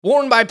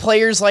Worn by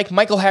players like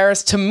Michael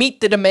Harris to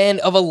meet the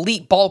demand of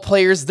elite ball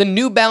players, the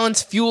New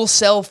Balance Fuel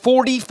Cell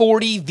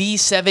 4040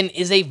 V7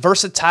 is a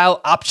versatile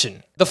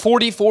option. The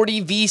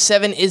 4040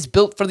 V7 is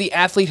built for the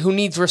athlete who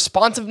needs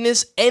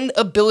responsiveness and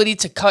ability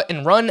to cut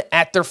and run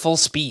at their full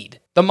speed.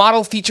 The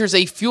model features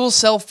a fuel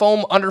cell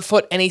foam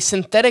underfoot and a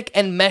synthetic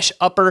and mesh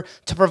upper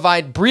to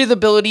provide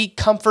breathability,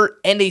 comfort,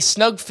 and a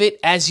snug fit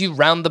as you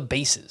round the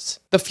bases.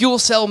 The fuel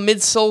cell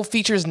midsole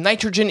features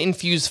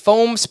nitrogen-infused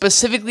foam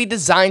specifically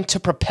designed to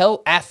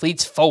propel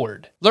athletes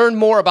forward. Learn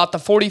more about the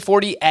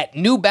 4040 at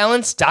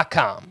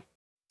newbalance.com.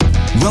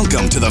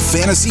 Welcome to the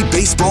Fantasy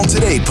Baseball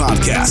Today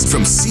podcast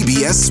from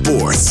CBS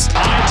Sports.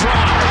 High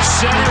drive,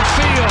 center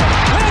field,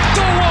 hit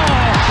the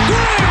wall,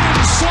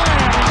 grand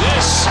slam.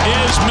 This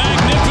is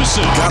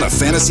magnificent. Got a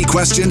fantasy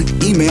question?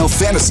 Email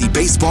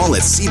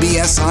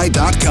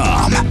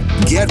fantasybaseball@cbsi.com.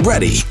 Get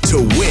ready to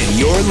win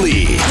your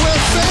league. Where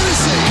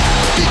fantasy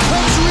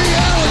becomes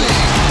reality.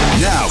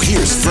 Now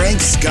here's Frank,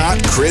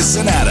 Scott, Chris,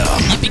 and Adam.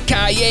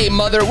 Yippee-ki-yay,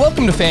 mother.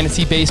 Welcome to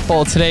Fantasy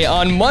Baseball Today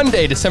on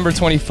Monday, December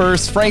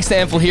 21st. Frank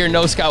Stanfield here,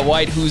 no Scott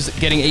White, who's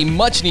getting a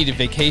much-needed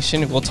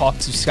vacation. We'll talk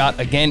to Scott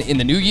again in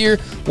the new year.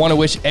 Want to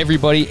wish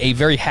everybody a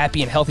very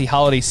happy and healthy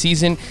holiday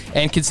season.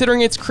 And considering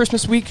it's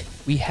Christmas week,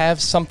 we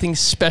have something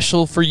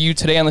special for you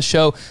today on the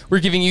show. We're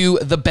giving you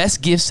the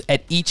best gifts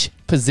at each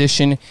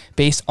position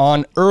based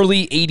on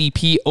early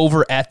ADP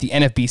over at the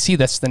NFBC.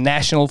 That's the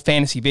National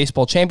Fantasy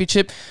Baseball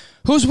Championship.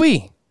 Who's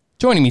we?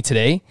 Joining me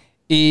today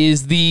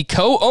is the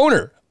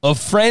co-owner of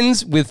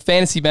Friends with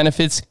Fantasy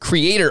Benefits,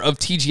 creator of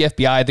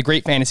TGFBI, the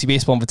Great Fantasy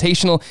Baseball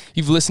Invitational.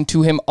 You've listened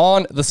to him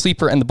on the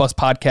Sleeper and the Bus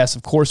podcast,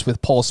 of course,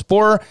 with Paul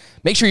Sporer.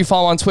 Make sure you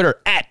follow on Twitter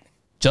at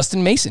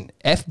Justin Mason,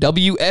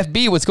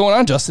 FWFB. What's going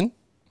on, Justin?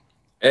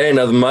 Hey,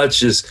 nothing much.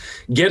 Just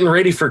getting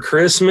ready for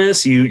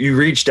Christmas. You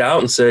reached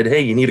out and said,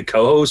 hey, you need a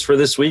co-host for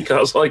this week. I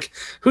was like,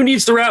 who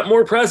needs to wrap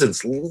more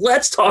presents?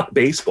 Let's talk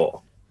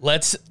baseball.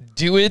 Let's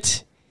do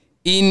it.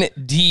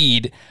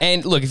 Indeed.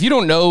 And look, if you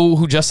don't know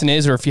who Justin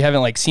is, or if you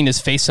haven't seen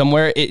his face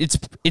somewhere,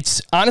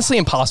 it's honestly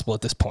impossible at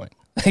this point.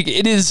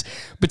 It is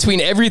between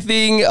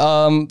everything,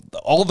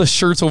 all the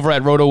shirts over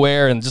at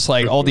RotoWare and just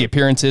all the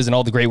appearances and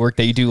all the great work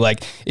that you do.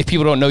 If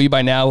people don't know you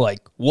by now,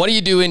 what are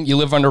you doing? You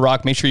live under a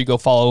rock. Make sure you go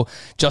follow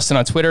Justin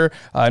on Twitter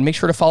and make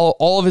sure to follow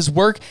all of his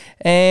work.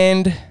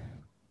 And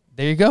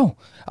there you go.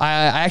 I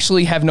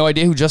actually have no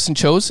idea who Justin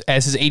chose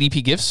as his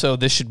ADP gift, so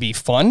this should be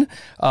fun.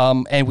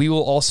 And we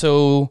will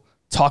also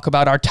talk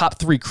about our top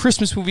 3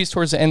 Christmas movies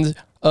towards the end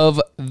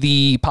of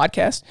the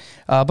podcast.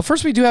 But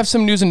first, we do have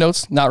some news and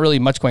notes. Not really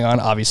much going on,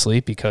 obviously,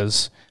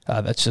 because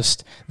that's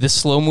just this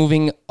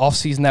slow-moving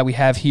offseason that we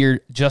have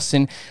here,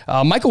 Justin.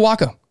 Michael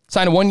Wacha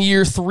signed a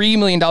 1-year, $3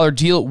 million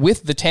deal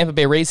with the Tampa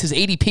Bay Rays. His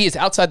ADP is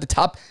outside the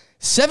top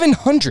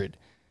 700.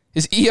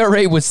 His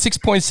ERA was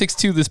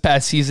 6.62 this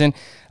past season.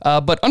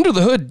 But under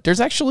the hood, there's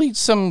actually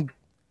some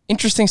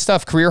interesting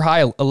stuff. Career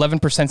high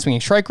 11% swinging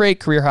strike rate,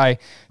 career high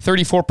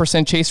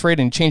 34% chase rate,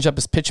 and change up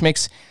his pitch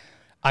mix.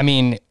 I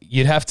mean,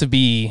 you'd have to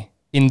be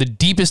in the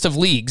deepest of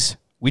leagues.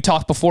 We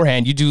talked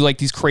beforehand. You do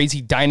these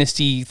crazy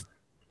dynasty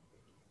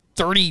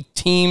 30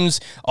 teams,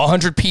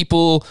 100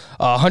 people,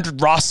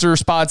 100 roster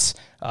spots.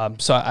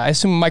 So I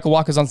assume Michael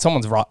Wacha's on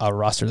someone's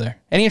roster there.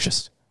 Any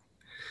interest?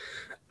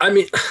 I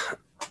mean,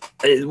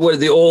 what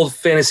the old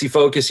Fantasy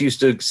Focus used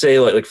to say,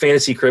 like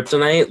fantasy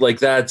kryptonite,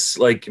 that's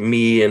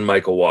me and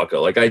Michael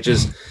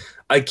Wacha.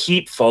 I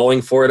keep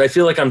falling for it. I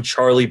feel like I'm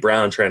Charlie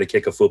Brown trying to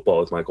kick a football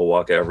with Michael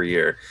Wacha every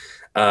year.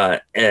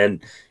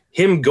 And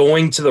him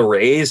going to the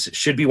Rays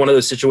should be one of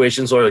those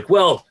situations where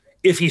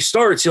if he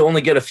starts, he'll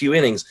only get a few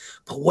innings.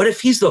 But what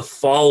if he's the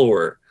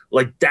follower?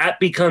 That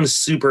becomes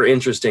super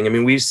interesting. I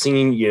mean, we've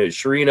seen,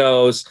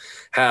 Chirinos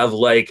have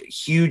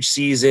huge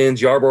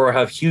seasons. Yarborough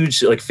have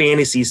huge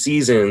fantasy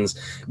seasons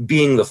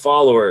being the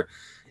follower.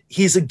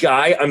 He's a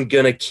guy I'm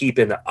going to keep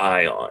an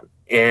eye on.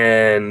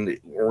 And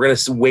we're going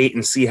to wait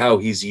and see how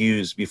he's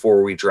used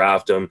before we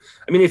draft him.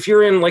 I mean, if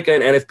you're in an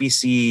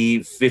NFBC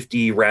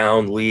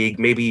 50-round league,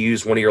 maybe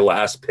use one of your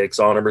last picks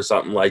on him or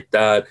something like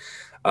that.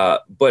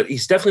 But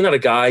he's definitely not a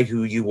guy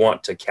who you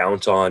want to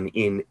count on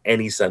in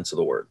any sense of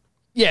the word.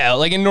 Yeah,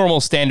 in normal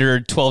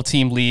standard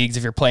 12-team leagues,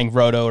 if you're playing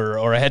Roto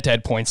or a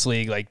head-to-head points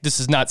league, this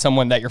is not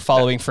someone that you're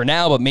following for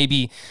now, but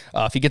maybe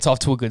if he gets off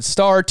to a good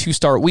start, 2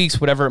 start weeks,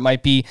 whatever it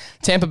might be.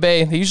 Tampa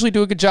Bay, they usually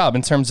do a good job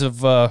in terms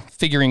of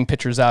figuring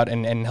pitchers out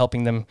and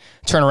helping them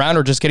turn around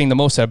or just getting the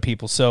most out of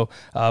people. So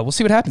we'll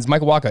see what happens.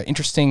 Michael Wacha,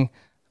 interesting,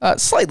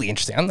 slightly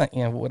interesting. I'm not,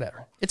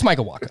 whatever. It's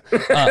Michael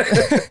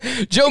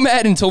Wacha. Joe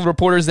Madden told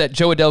reporters that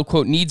Jo Adell,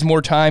 quote, needs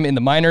more time in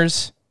the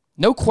minors.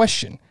 No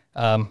question.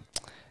 I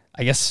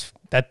guess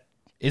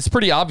it's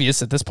pretty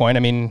obvious at this point. I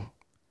mean,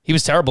 he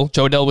was terrible.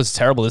 Jo Adell was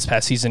terrible this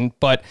past season,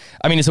 but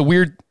I mean, it's a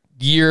weird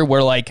year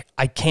where I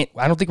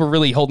don't think we're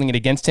really holding it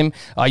against him.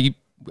 You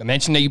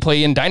mentioned that you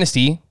play in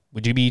Dynasty.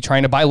 Would you be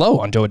trying to buy low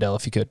on Jo Adell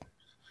if you could?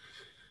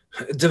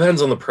 It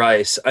depends on the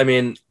price. I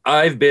mean,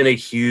 I've been a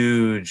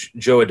huge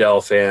Jo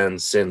Adell fan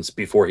since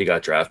before he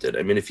got drafted.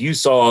 I mean, if you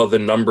saw the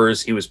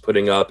numbers he was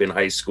putting up in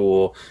high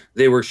school,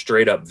 they were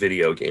straight up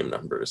video game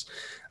numbers.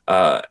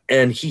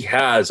 And he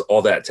has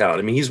all that talent.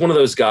 I mean, he's one of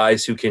those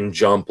guys who can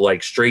jump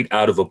like straight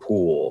out of a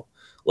pool,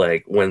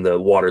 like when the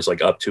water's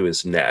like up to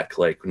his neck,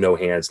 like no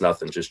hands,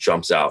 nothing, just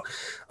jumps out.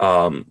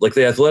 Like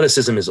the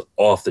athleticism is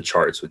off the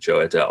charts with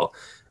Joe Adell,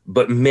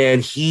 but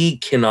man, he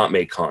cannot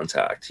make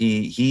contact.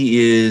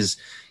 He's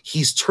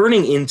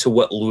turning into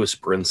what Lewis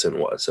Brinson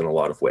was in a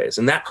lot of ways.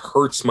 And that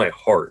hurts my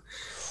heart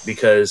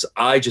because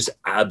I just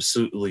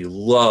absolutely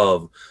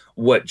love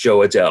what Joe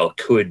Adell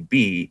could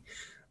be.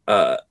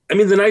 I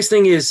mean, the nice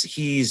thing is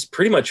he's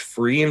pretty much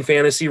free in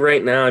fantasy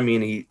right now.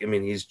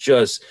 He's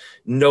just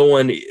no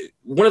one.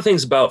 One of the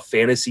things about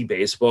fantasy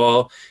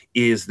baseball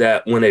is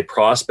that when a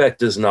prospect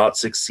does not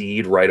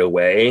succeed right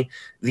away,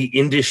 the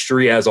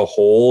industry as a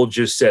whole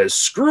just says,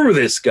 screw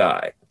this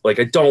guy. Like,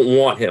 I don't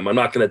want him. I'm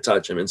not going to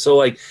touch him. And so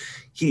like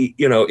he,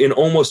 in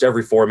almost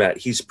every format,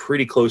 he's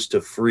pretty close to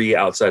free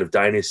outside of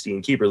dynasty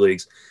and keeper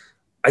leagues.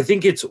 I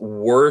think it's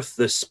worth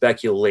the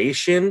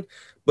speculation,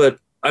 but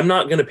I'm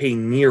not going to pay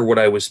near what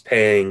I was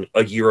paying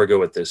a year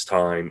ago at this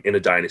time in a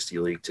dynasty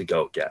league to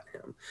go get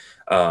him.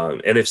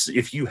 And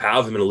if you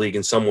have him in a league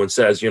and someone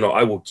says,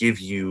 I will give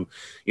you,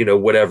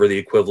 whatever the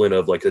equivalent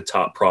of like the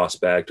top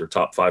prospect or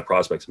top 5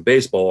 prospects in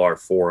baseball are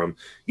for him,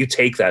 you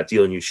take that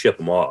deal and you ship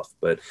him off.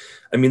 But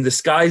I mean, the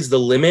sky's the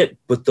limit,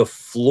 but the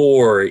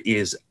floor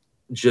is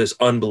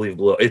just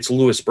unbelievable. It's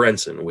Lewis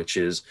Brinson, which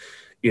is,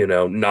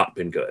 not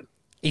been good.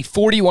 A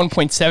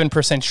 41.7%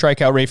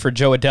 strikeout rate for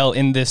Joe Adell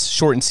in this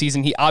shortened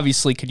season. He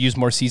obviously could use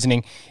more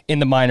seasoning in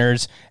the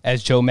minors,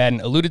 as Joe Madden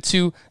alluded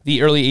to.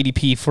 The early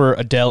ADP for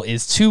Adell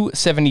is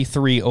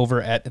 273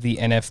 over at the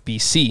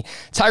NFBC.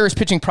 Tigers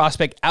pitching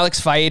prospect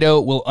Alex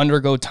Faedo will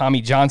undergo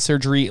Tommy John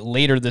surgery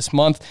later this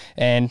month.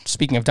 And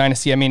speaking of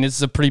dynasty, this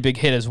is a pretty big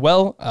hit as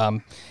well.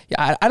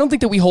 I don't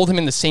think that we hold him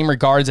in the same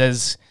regards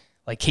as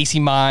like Casey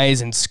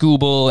Mize and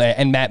Skubal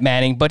and Matt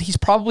Manning, but he's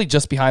probably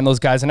just behind those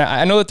guys. And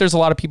I know that there's a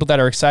lot of people that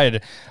are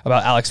excited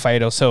about Alex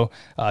Faedo, so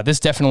this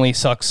definitely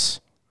sucks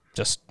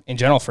just in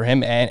general for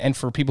him and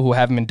for people who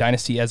have him in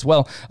Dynasty as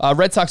well.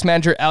 Red Sox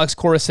manager Alex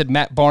Cora said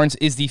Matt Barnes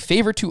is the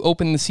favorite to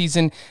open the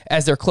season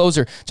as their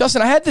closer.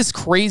 Justin, I had this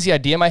crazy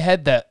idea in my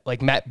head that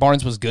like Matt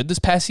Barnes was good this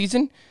past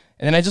season,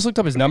 and then I just looked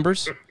up his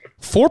numbers.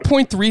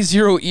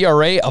 4.30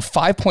 ERA of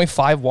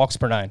 5.5 walks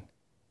per 9.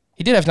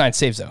 He did have 9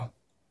 saves, though.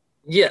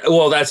 Yeah,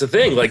 well, that's the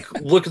thing. Like,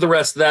 look at the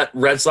rest of that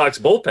Red Sox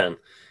bullpen.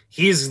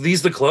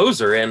 He's the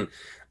closer, and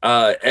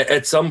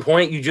at some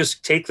point you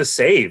just take the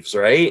saves,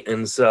 right?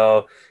 And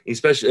so,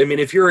 especially,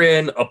 if you're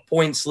in a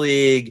points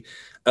league,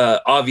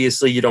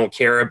 obviously you don't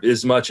care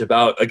as much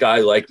about a guy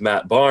like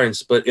Matt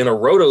Barnes, but in a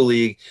roto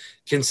league,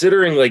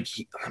 considering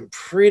I'm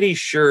pretty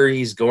sure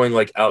he's going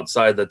like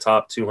outside the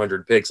top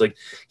 200 picks, like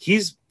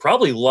he's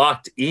probably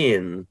locked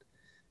in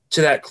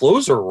to that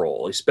closer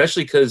role,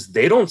 especially because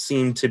they don't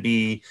seem to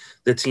be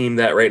the team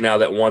that right now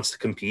that wants to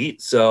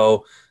compete.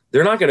 So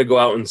they're not going to go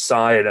out and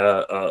sign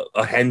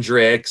a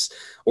Hendricks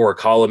or a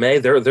Colomé.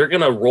 They're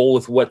going to roll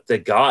with what they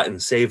got and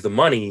save the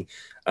money.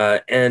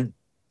 If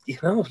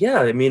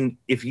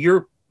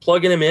you're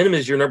plugging him in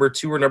as your number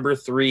 2 or number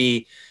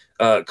 3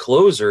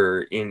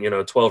 closer in,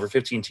 12 or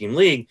 15 team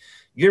league,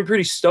 you're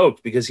pretty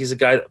stoked because he's a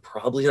guy that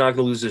probably not going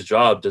to lose his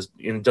job.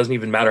 It doesn't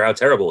even matter how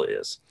terrible it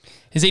is.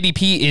 His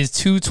ADP is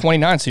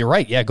 229, so you're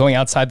right. Yeah, going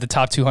outside the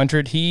top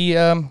 200. He,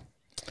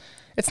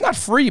 it's not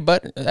free,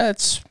 but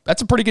that's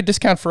a pretty good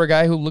discount for a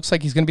guy who looks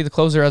like he's going to be the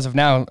closer as of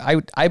now.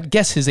 I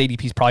guess his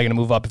ADP is probably going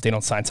to move up if they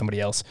don't sign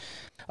somebody else.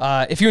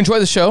 If you enjoy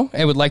the show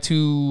and would like to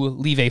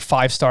leave a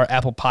 5-star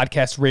Apple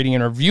Podcast rating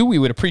and review, we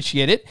would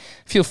appreciate it.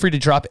 Feel free to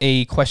drop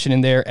a question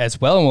in there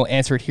as well, and we'll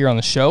answer it here on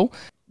the show.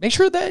 Make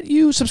sure that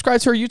you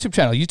subscribe to our YouTube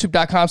channel,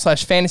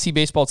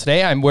 youtube.com/fantasybaseball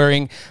today. I'm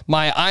wearing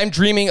my I'm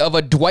Dreaming of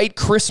a Dwight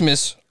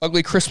Christmas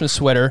ugly Christmas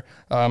sweater,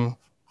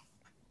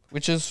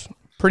 which is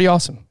pretty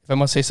awesome, if I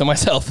must say so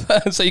myself.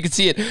 So you can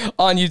see it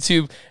on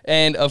YouTube.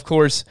 And, of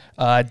course,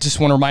 just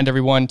want to remind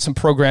everyone, some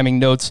programming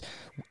notes.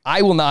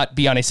 I will not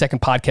be on a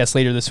second podcast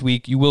later this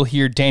week. You will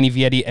hear Danny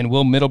Vietti and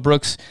Will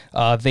Middlebrooks.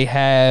 They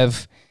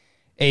have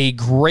a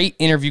great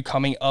interview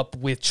coming up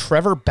with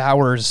Trevor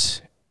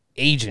Bauer's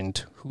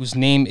agent, whose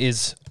name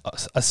is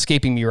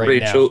escaping me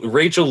now.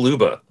 Rachel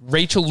Luba.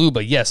 Rachel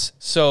Luba, yes.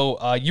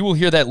 So you will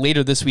hear that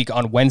later this week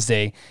on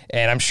Wednesday,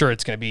 and I'm sure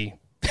it's going to be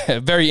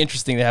very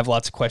interesting. They have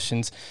lots of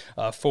questions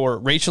for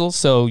Rachel,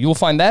 so you will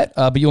find that,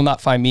 but you will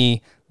not find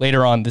me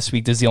later on this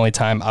week. This is the only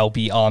time I'll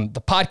be on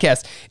the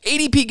podcast.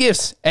 ADP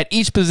gifts at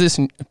each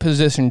position,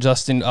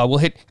 Justin. We'll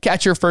hit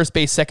catcher, first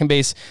base, second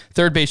base,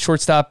 third base,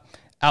 shortstop,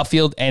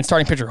 outfield, and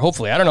starting pitcher,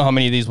 hopefully. I don't know how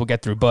many of these we'll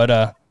get through, but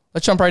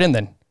let's jump right in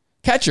then.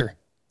 Catcher,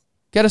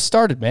 get us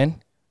started,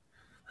 man.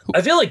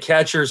 I feel like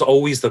catcher's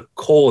always the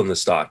coal in the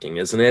stocking,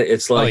 isn't it?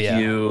 It's like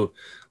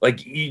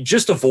Like, you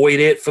just avoid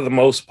it for the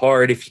most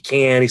part if you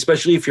can,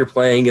 especially if you're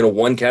playing in a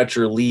one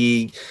catcher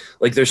league.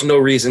 Like, there's no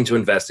reason to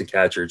invest in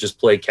catcher. Just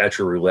play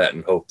catcher roulette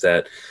and hope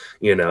that,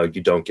 you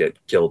don't get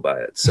killed by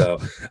it. So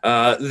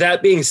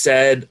that being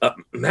said,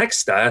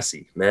 Max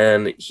Stassi,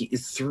 man,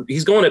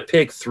 he's going to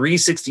pick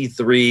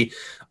 363.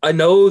 I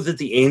know that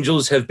the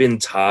Angels have been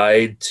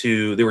tied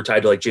to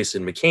like James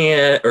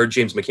McCann,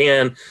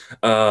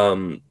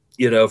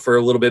 for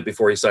a little bit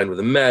before he signed with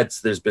the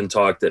Mets. There's been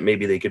talk that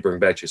maybe they could bring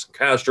back Jason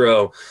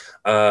Castro.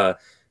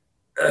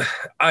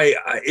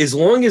 As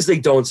long as they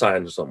don't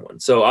sign someone.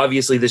 So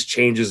obviously this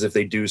changes if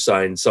they do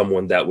sign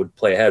someone that would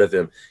play ahead of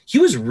him. He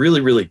was really,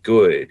 really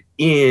good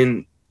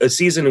in a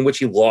season in which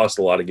he lost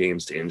a lot of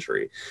games to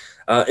injury.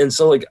 And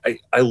so,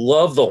 I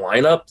love the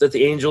lineup that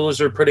the Angels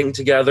are putting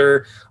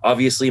together.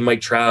 Obviously, Mike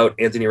Trout,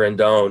 Anthony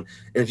Rendon.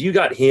 And if you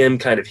got him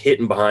kind of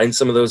hitting behind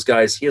some of those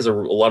guys, he has a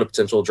lot of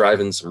potential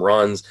driving some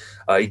runs.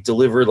 He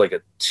delivered like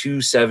a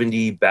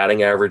 270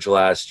 batting average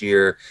last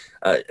year.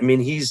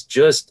 He's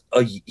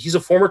a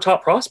former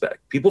top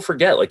prospect. People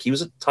forget, he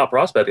was a top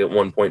prospect at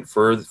one point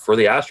for the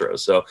Astros.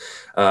 So,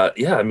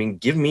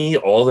 give me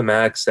all the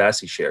Max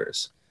Stassi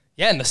shares.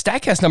 Yeah, and the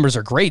StatCast numbers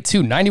are great,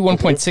 too.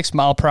 91.6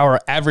 mile per hour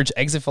average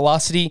exit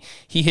velocity.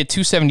 He hit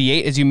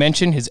 278, as you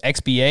mentioned. His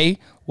XBA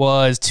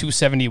was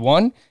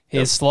 271.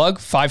 His slug,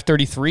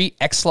 533.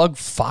 X-slug,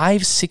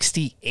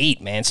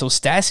 568, man. So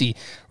Stassi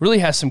really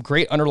has some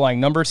great underlying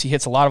numbers. He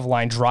hits a lot of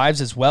line drives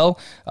as well.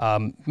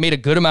 Made a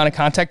good amount of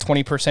contact,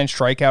 20%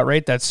 strikeout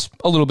rate. That's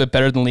a little bit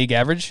better than league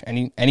average.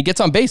 And he gets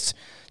on base,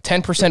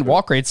 10%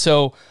 walk rate.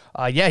 So,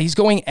 he's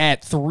going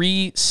at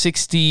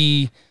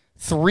 363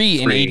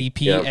 in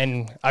ADP, yep.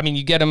 And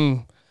you get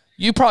him.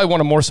 You probably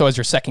want him more so as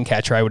your second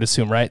catcher, I would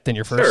assume, right, than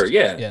your first. Sure,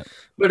 yeah.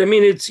 But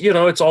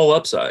it's all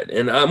upside,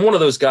 and I'm one of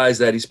those guys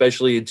that,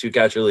 especially in two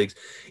catcher leagues,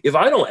 if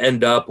I don't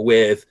end up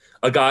with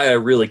a guy I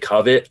really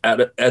covet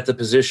at the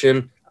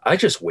position, I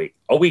just wait.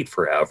 I'll wait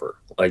forever,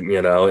 so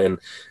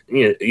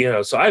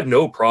I have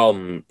no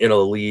problem in a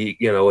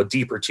league, a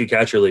deeper two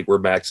catcher league where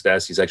Max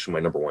Stassi is actually my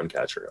number one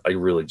catcher. I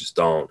really just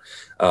don't,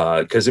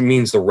 because it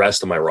means the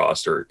rest of my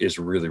roster is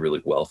really,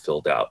 really well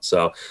filled out.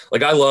 So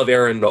I love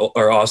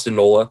Austin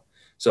Nola.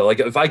 So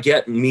if I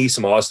get me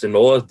some Austin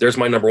Nola, there's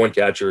my number one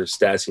catcher,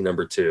 Stassi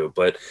number two.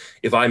 But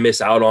if I miss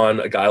out on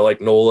a guy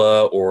like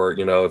Nola, or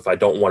if I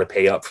don't want to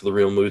pay up for the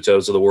Real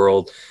Mutos of the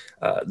world,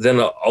 then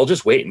I'll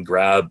just wait and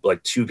grab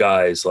two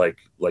guys like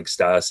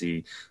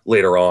Stassi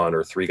later on,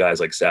 or three guys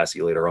like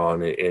Stassi later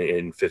on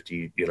in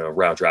 50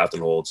 round draft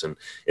and holds, and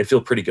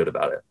feel pretty good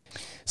about it.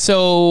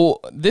 So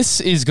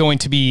this is going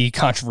to be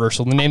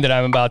controversial. The name that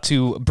I'm about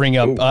to bring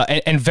up,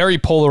 and very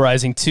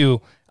polarizing too.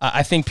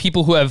 I think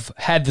people who have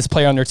had this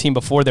player on their team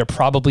before, they're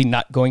probably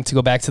not going to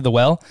go back to the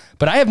well.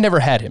 But I have never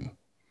had him,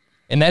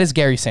 and that is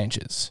Gary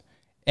Sanchez.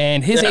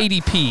 And his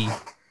ADP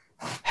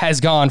has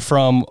gone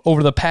from,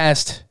 over the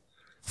past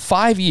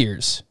 5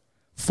 years,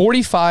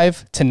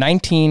 45 to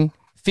 19,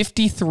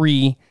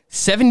 53,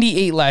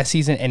 78 last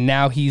season, and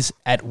now he's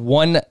at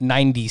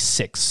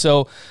 196.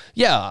 So,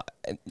 yeah,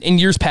 in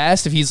years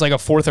past, if he's like a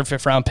fourth or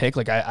fifth round pick,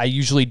 I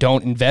usually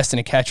don't invest in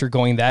a catcher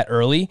going that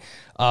early.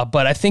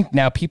 But I think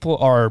now people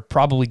are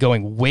probably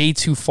going way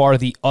too far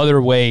the other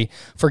way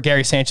for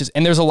Gary Sanchez.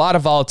 And there's a lot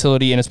of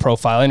volatility in his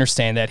profile. I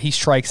understand that. He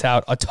strikes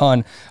out a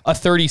ton, a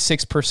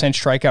 36%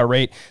 strikeout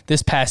rate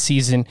this past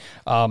season.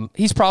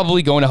 He's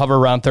probably going to hover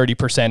around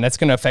 30%. That's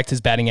going to affect his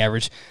batting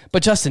average.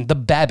 But Justin, the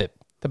BABIP,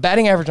 the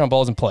batting average on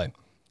balls in play,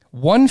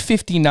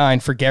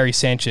 159 for Gary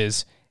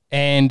Sanchez.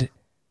 And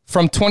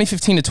from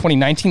 2015 to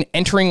 2019,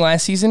 entering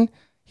last season,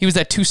 he was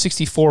at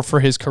 264 for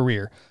his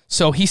career.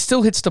 So he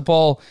still hits the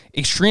ball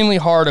extremely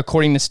hard,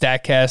 according to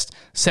StatCast.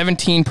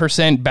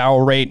 17%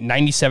 barrel rate,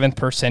 97th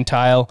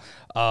percentile.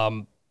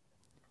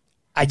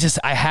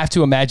 I have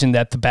to imagine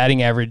that the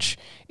batting average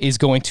is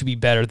going to be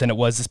better than it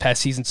was this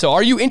past season. So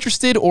are you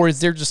interested, or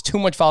is there just too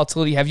much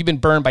volatility? Have you been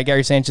burned by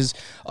Gary Sanchez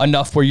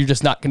enough where you're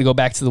just not going to go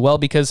back to the well?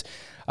 Because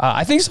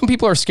I think some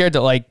people are scared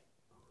that,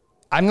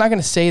 I'm not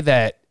going to say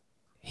that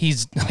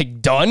he's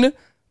done,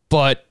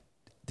 but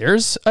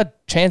there's a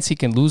chance he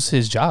can lose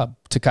his job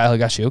to Kyle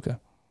Higashioka.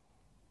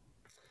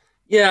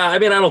 Yeah, I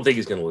don't think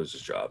he's going to lose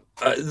his job.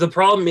 The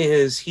problem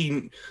is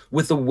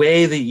with the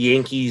way the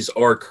Yankees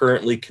are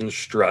currently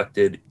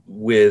constructed,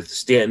 with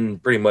Stanton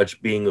pretty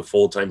much being a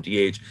full-time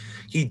DH,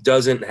 he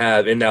doesn't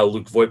have, and now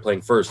Luke Voit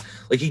playing first,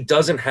 he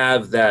doesn't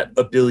have that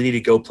ability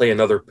to go play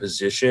another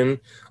position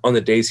on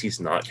the days he's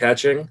not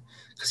catching,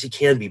 because he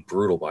can be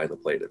brutal behind the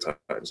plate at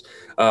times,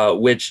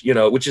 which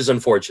is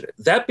unfortunate.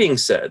 That being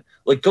said,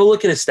 go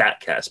look at his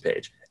StatCast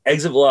page.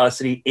 Exit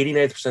velocity,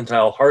 89th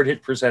percentile, hard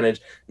hit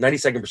percentage,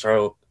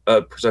 92nd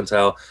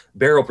percentile,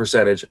 barrel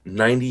percentage,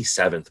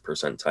 97th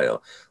percentile.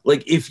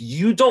 If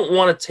you don't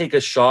want to take a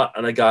shot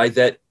on a guy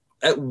that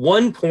at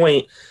one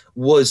point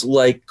was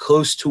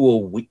close to a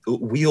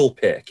wheel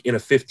pick in a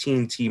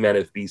 15-team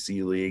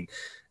NFBC league,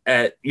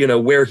 at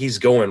where he's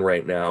going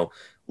right now,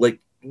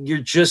 you're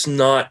just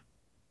not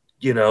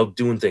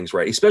doing things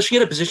right, especially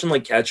at a position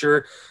like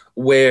catcher,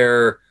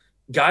 where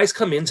guys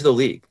come into the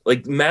league.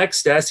 Like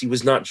Max Stassi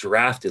was not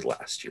drafted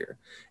last year.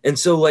 And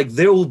so like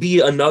there will be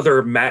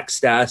another Max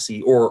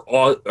Stassi or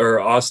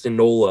Austin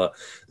Nola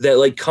that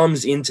like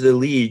comes into the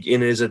league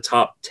and is a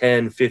top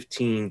 10,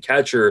 15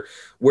 catcher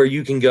where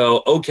you can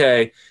go,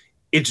 okay,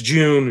 it's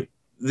June.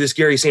 This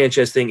Gary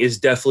Sanchez thing is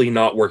definitely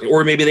not working.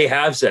 Or maybe they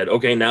have said,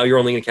 okay, now you're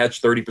only going to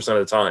catch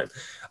 30% of the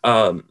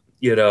time.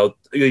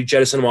 You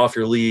jettison them off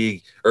your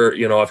league or,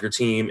 off your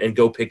team and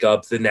go pick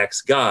up the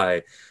next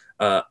guy.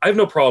 I have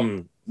no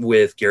problem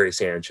with Gary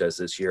Sanchez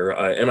this year.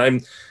 And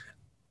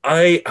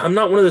I'm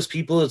not one of those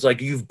people that's like,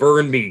 you've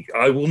burned me,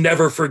 I will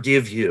never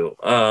forgive you.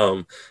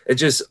 I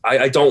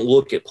don't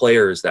look at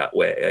players that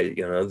way.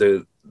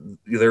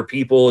 There are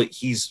people,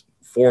 he's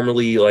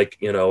formerly like,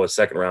 a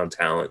second round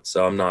talent.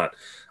 So I'm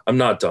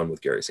not done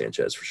with Gary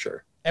Sanchez for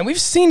sure. And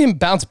we've seen him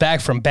bounce back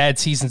from bad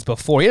seasons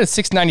before. He had a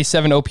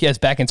 697 OPS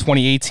back in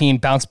 2018,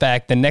 bounced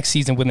back the next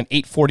season with an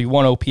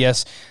 841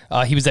 OPS.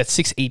 He was at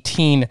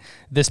 618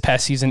 this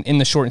past season in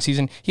the shortened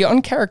season. He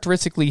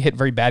uncharacteristically hit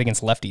very bad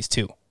against lefties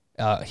too.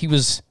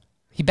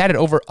 He batted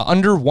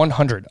under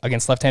 100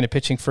 against left-handed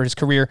pitching for his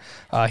career.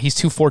 He's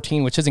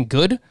 214, which isn't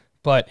good,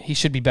 but he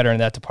should be better in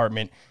that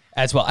department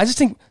as well. I just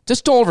think,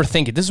 just don't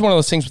overthink it. This is one of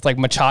those things with like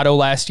Machado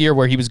last year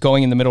where he was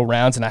going in the middle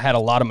rounds, and I had a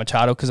lot of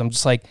Machado because I'm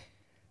just like,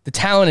 the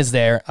talent is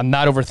there. I'm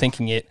not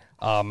overthinking it,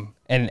 and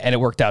it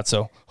worked out.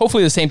 So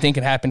hopefully the same thing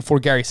can happen for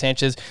Gary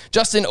Sanchez.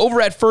 Justin,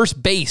 over at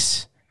first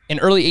base, an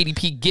early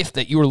ADP gift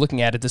that you were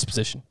looking at this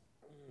position.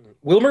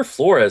 Wilmer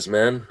Flores,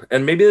 man.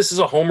 And maybe this is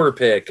a homer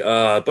pick,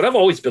 but I've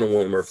always been a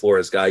Wilmer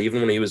Flores guy,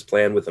 even when he was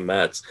playing with the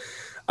Mets.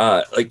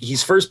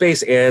 He's first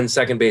base and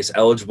second base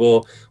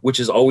eligible, which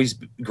is always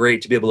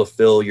great to be able to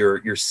fill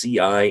your CI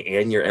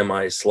and your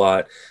MI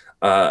slot.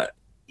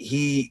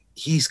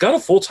 He's got a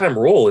full-time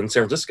role in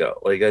San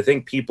Francisco. Like, I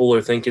think people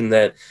are thinking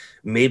that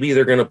maybe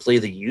they're going to play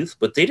the youth,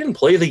 but they didn't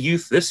play the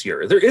youth this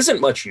year. There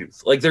isn't much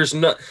youth. Like, there's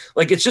not,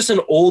 like, it's just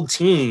an old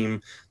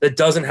team that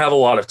doesn't have a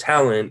lot of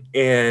talent,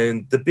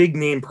 and the big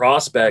name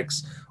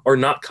prospects are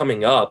not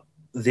coming up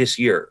this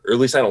year, or at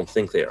least I don't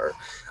think they are.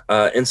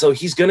 And so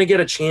he's going to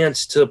get a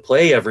chance to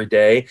play every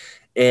day.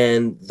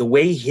 And the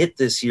way he hit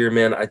this year,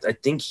 man, I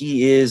think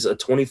he is a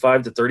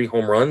 25 to 30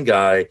 home run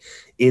guy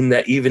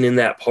even in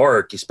that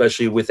park,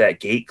 especially with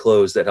that gate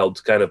close that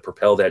helped kind of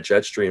propel that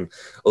jet stream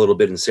a little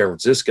bit in San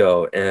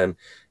Francisco. And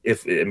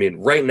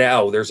right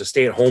now there's a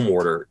stay-at-home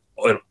order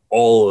in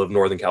all of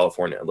Northern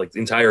California, like the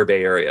entire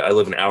Bay Area. I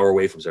live an hour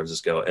away from San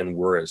Francisco, and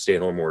we're at a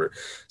stay-at-home order.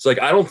 So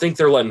like, I don't think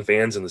they're letting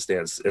fans in the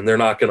stands, and they're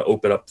not going to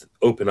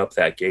open up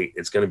that gate.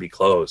 It's going to be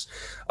closed,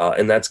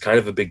 and that's kind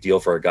of a big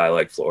deal for a guy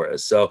like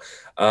Flores. So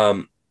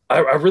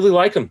I really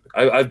like him.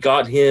 I've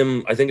got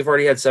him. I think I've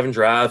already had 7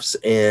 drafts,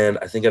 and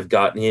I think I've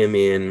gotten him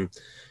in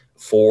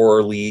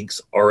 4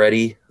 leagues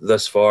already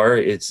thus far.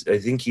 I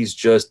think he's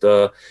just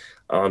kind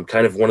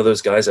of one of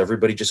those guys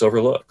everybody just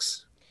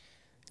overlooks.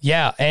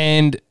 Yeah,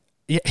 and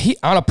he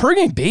on a per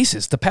game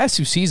basis, the past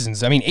 2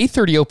 seasons,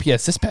 830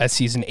 OPS this past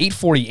season,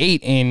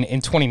 848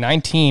 in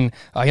 2019.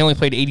 He only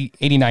played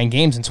 89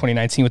 games in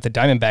 2019 with the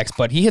Diamondbacks,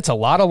 but he hits a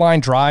lot of line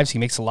drives. He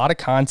makes a lot of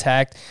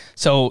contact.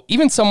 So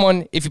even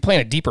someone, if you play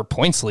in a deeper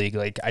points league,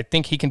 like, I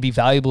think he can be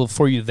valuable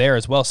for you there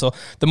as well. So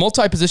the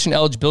multi-position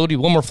eligibility,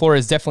 Wilmer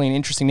Flores is definitely an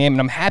interesting name, and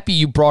I'm happy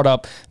you brought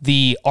up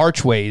the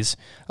archways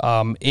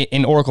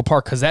in Oracle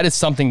Park, because that is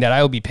something that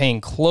I will be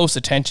paying close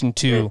attention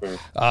to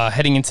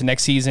heading into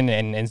next season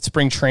and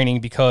spring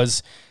training,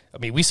 because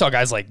we saw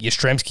guys like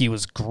Yastrzemski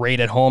was great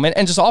at home,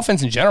 and just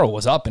offense in general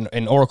was up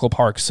in Oracle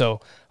Park.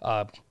 So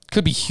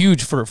could be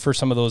huge for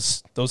some of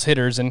those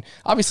hitters, and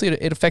obviously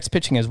it affects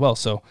pitching as well.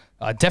 So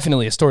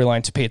definitely a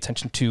storyline to pay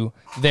attention to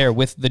there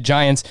with the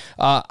Giants.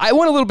 I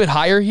went a little bit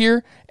higher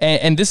here,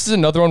 and this is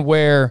another one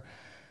where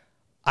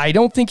I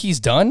don't think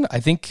he's done. I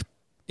think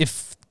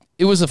if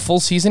it was a full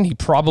season, he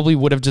probably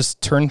would have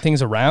just turned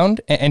things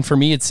around. And for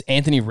me, it's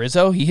Anthony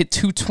Rizzo. He hit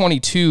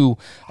 222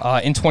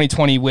 in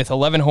 2020 with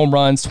 11 home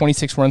runs,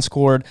 26 runs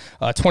scored,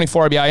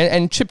 24 RBI,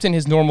 and chipped in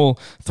his normal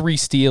 3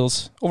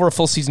 steals. Over a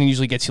full season,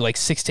 usually gets you like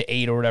 6 to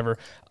 8 or whatever.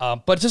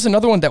 But just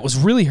another one that was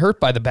really hurt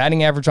by the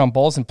batting average on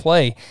balls in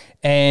play.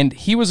 And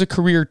he was a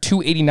career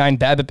 289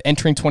 BABIP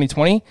entering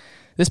 2020.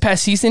 This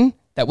past season,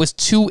 that was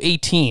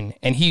 218.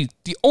 And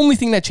the only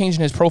thing that changed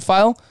in his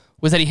profile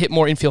was that he hit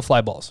more infield fly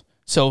balls.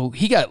 So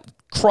he got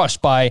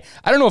crushed by,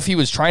 I don't know if he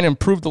was trying to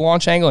improve the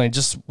launch angle and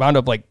just wound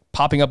up like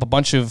popping up a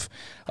bunch of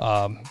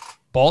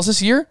balls this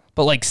year,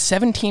 but like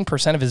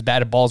 17% of his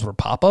batted balls were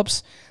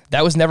pop-ups.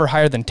 That was never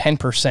higher than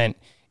 10%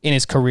 in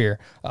his career.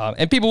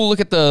 And people will look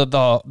at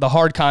the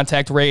hard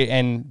contact rate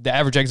and the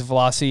average exit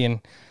velocity,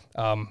 and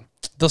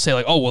they'll say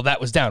like, oh, well,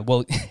 that was down.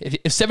 Well,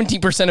 if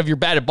 17% of your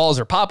batted balls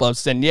are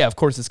pop-ups, then yeah, of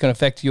course it's going to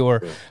affect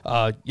your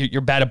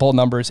batted ball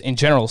numbers in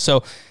general.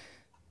 So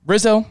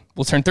Rizzo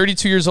will turn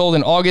 32 years old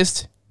in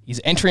August.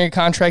 He's entering a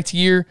contract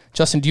year.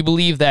 Justin, do you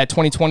believe that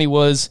 2020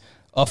 was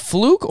a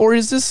fluke, or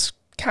is this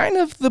kind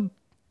of the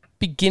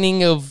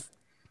beginning of,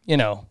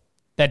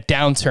 that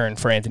downturn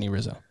for Anthony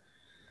Rizzo?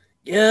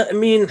 Yeah,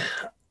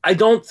 I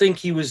don't think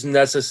he was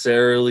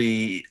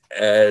necessarily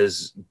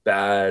as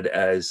bad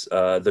as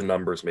the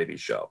numbers maybe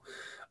show.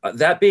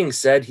 That being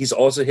said, he's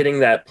also hitting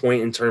that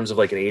point in terms of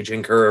like an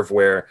aging curve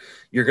where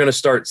you're going to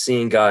start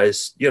seeing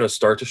guys,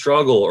 start to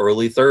struggle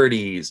early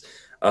 30s.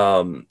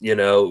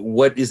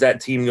 What is that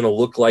team going to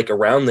look like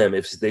around them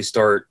if they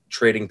start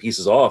trading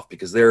pieces off?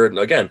 Because they're,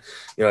 again,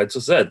 I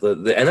just said the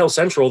NL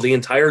Central, the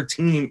entire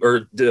team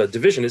or the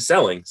division is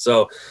selling.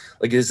 So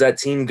like, is that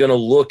team going to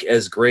look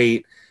as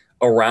great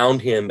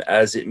around him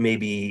as it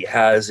maybe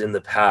has in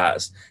the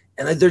past?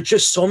 And there's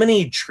just so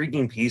many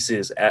intriguing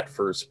pieces at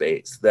first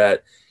base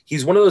that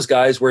he's one of those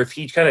guys where if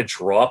he kind of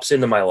drops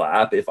into my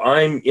lap, if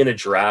I'm in a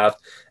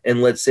draft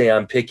and let's say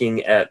I'm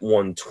picking at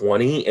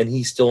 120 and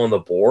he's still on the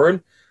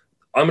board,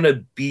 I'm going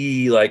to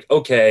be like,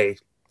 okay,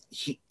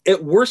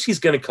 at worst, he's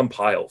going to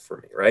compile for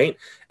me, right?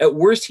 At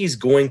worst, he's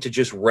going to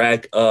just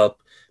rack up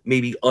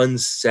maybe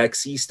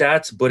unsexy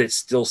stats, but it's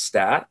still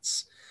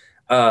stats.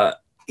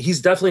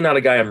 He's definitely not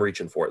a guy I'm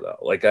reaching for, though.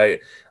 Like,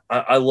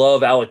 I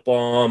love Alec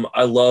Baum.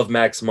 I love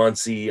Max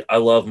Muncy. I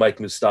love Mike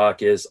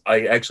Moustakas.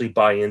 I actually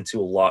buy into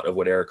a lot of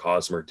what Eric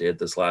Hosmer did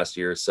this last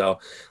year. So,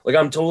 like,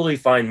 I'm totally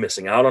fine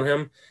missing out on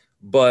him,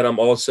 but I'm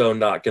also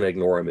not going to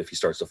ignore him if he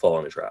starts to fall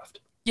in the draft.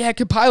 Yeah,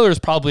 compiler is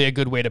probably a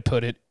good way to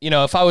put it.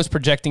 If I was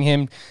projecting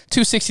him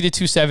 260 to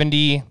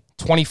 270,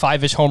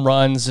 25-ish home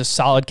runs, just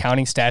solid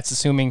counting stats,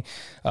 assuming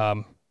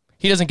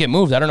he doesn't get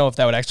moved. I don't know if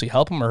that would actually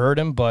help him or hurt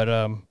him, but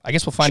I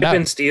guess we'll find out. Chip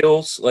and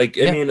steals. Like,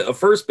 I mean, a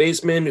first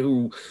baseman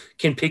who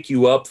can pick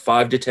you up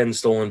 5 to 10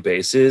 stolen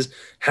bases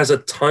has a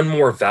ton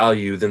more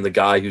value than the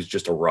guy who's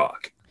just a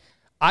rock.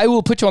 I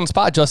will put you on the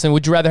spot, Justin.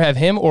 Would you rather have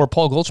him or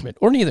Paul Goldschmidt,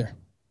 or neither?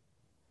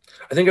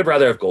 I think I'd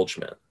rather have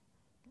Goldschmidt.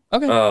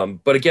 Okay.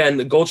 But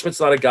again, Goldschmidt's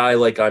not a guy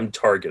like I'm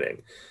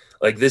targeting.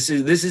 Like this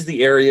is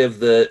the area of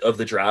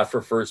the draft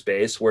for first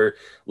base where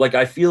like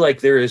I feel like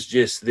there is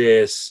just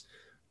this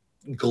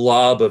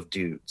glob of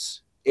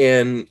dudes,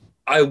 and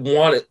I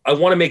want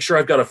to make sure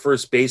I've got a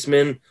first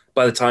baseman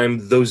by the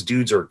time those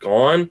dudes are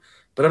gone,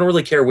 but I don't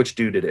really care which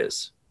dude it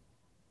is.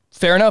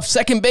 Fair enough.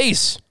 Second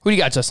base. Who do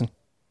you got, Justin?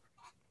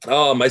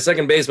 Oh, my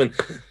second baseman,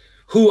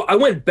 who I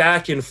went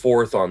back and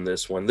forth on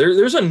this one.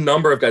 There's a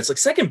number of guys. Like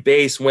second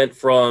base went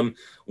from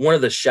one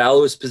of the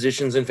shallowest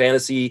positions in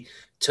fantasy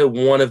to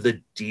one of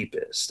the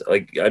deepest.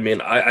 Like, I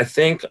mean, I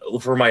think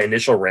for my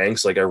initial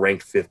ranks, like I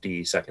ranked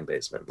 50 second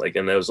baseman. Like,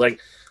 and I was like,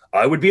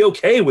 I would be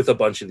okay with a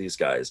bunch of these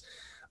guys.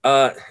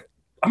 I'm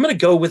going to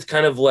go with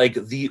kind of like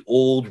the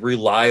old,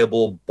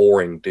 reliable,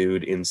 boring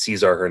dude in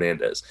Cesar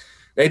Hernandez.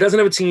 Now, he doesn't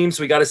have a team,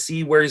 so we got to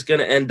see where he's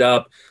going to end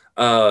up.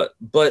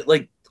 But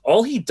like,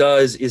 all he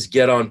does is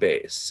get on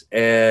base,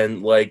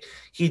 and like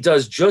he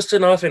does just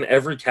enough in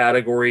every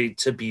category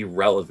to be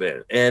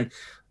relevant. And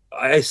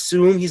I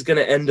assume he's going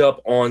to end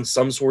up on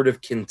some sort of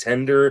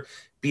contender,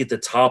 be at the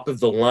top of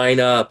the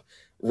lineup,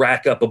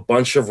 rack up a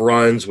bunch of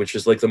runs, which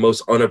is like the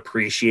most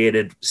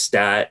unappreciated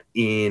stat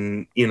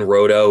in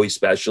Roto,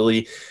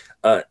 especially,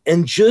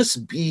 and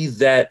just be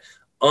that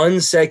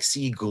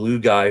unsexy glue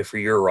guy for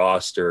your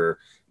roster,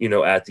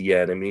 at the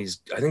end. I mean,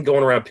 he's, I think,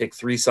 going around pick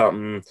 3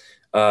 something,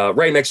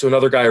 right next to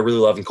another guy I really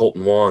love in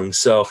Colton Wong.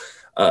 So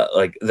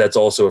like that's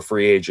also a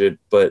free agent,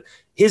 but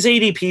his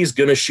ADP is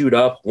going to shoot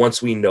up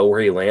once we know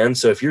where he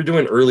lands. So if you're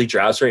doing early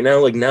drafts right now,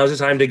 like now's the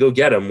time to go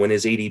get him when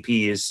his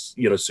ADP is,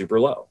 super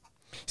low.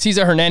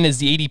 Cesar Hernandez,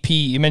 the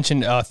ADP, you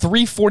mentioned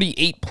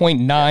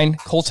 348.9,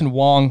 Colton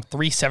Wong,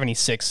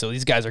 376. So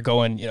these guys are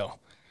going,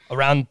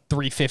 around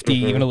 350,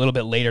 even a little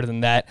bit later than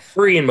that.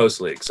 Free in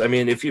most leagues. I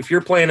mean, if you're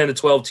playing in a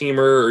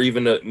 12-teamer or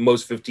even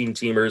most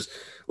 15-teamers,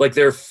 like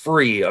they're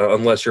free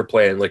unless you're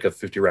playing like a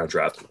 50-round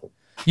draft.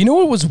 You know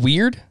what was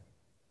weird?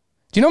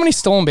 Do you know how many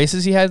stolen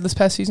bases he had this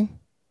past season?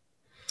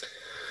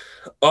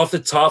 Off the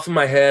top of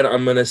my head,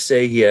 I'm going to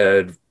say he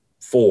had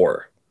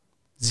 4.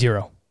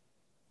 0.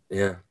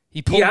 Yeah.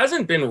 He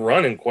hasn't been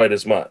running quite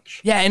as much.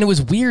 Yeah, and it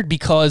was weird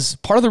because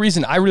part of the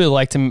reason I really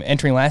liked him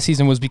entering last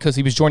season was because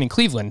he was joining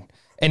Cleveland.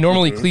 And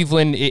normally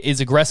Cleveland is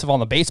aggressive on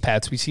the base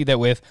paths. We see that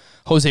with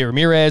Jose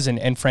Ramirez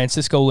and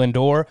Francisco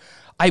Lindor.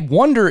 I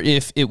wonder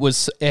if it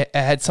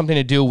had something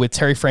to do with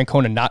Terry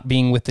Francona not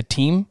being with the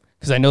team,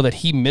 because I know that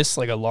he missed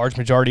like a large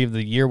majority of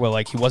the year where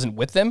like he wasn't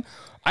with them.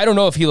 I don't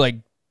know if he like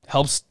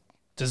helps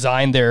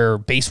design their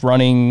base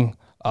running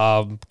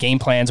game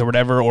plans or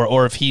whatever,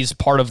 or if he's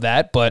part of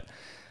that. But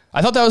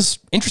I thought that was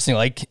interesting.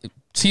 Like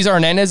Cesar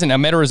Hernandez and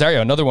Amed Rosario,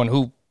 another one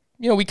who,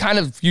 we kind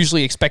of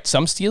usually expect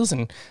some steals,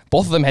 and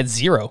both of them had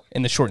 0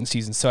 in the shortened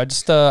season. So I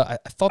just I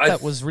thought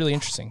that was really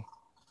interesting.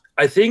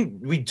 I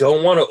think we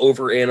don't want to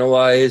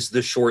overanalyze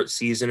the short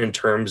season in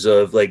terms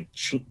of like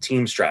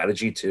team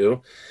strategy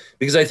too,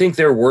 because I think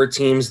there were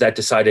teams that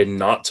decided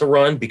not to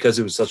run because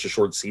it was such a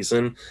short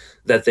season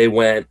that they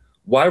went,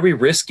 why are we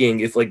risking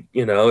if like,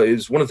 it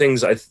was one of the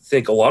things I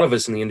think a lot of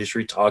us in the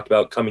industry talked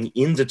about coming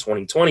into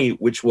 2020,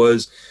 which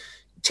was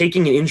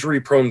taking an injury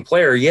prone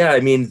player. Yeah. I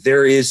mean,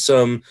 there is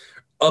some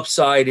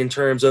upside in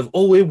terms of,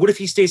 what if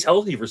he stays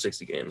healthy for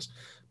 60 games?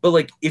 But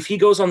like if he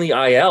goes on the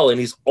IL and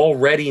he's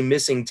already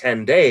missing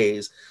 10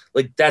 days,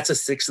 like that's a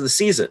 6th of the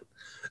season.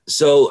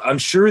 So I'm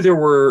sure there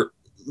were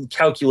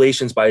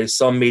calculations by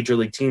some major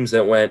league teams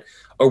that went,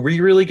 are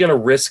we really going to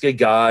risk a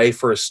guy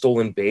for a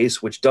stolen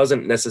base, which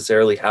doesn't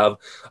necessarily have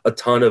a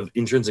ton of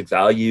intrinsic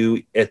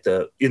value in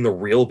the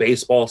real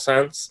baseball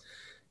sense?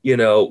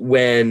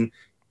 When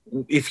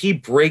if he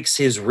breaks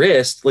his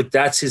wrist, like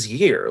that's his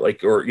year,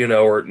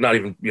 or not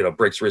even,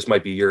 breaks wrist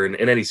might be a year in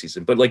any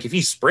season, but like if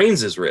he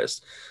sprains his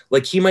wrist,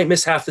 like he might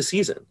miss half the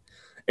season.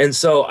 And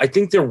so I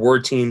think there were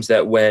teams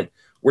that went,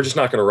 we're just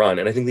not going to run.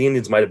 And I think the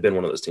Indians might have been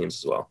one of those teams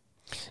as well.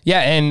 Yeah.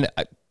 And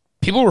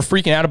people were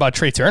freaking out about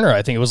Trey Turner.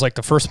 I think it was like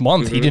the first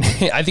month. He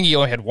didn't. I think he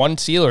only had one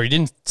steal, or he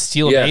didn't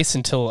steal a base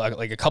until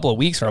like a couple of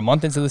weeks or a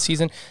month into the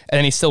season, and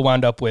then he still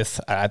wound up with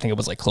I think it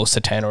was like close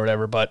to 10 or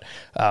whatever. But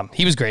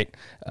he was great.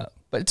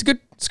 But it's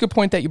a good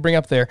point that you bring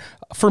up there.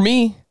 For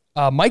me,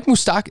 Mike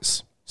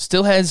Moustakas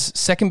still has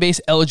second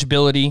base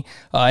eligibility,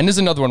 and this is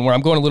another one where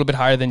I'm going a little bit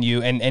higher than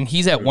you, and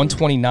he's at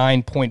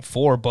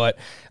 129.4. But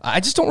I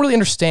just don't really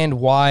understand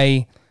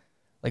why.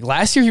 Like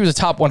last year, he was a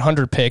top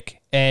 100 pick.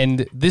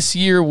 And this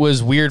year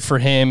was weird for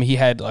him. He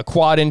had a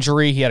quad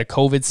injury. He had a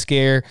COVID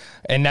scare.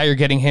 And now you're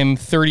getting him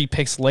 30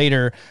 picks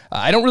later.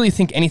 I don't really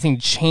think anything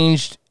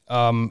changed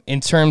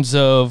in terms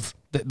of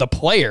the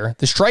player.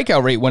 The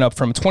strikeout rate went up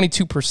from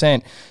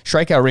 22%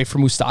 strikeout rate for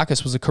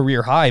Moustakas was a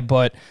career high.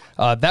 But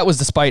that was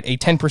despite a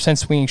 10%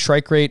 swinging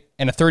strike rate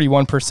and a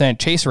 31%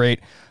 chase rate.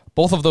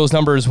 Both of those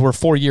numbers were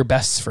 4-year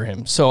bests for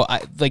him. So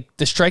the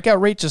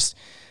strikeout rate just...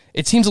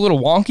 It seems a little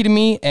wonky to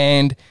me,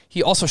 and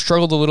he also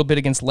struggled a little bit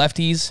against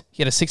lefties.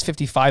 He had a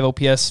 655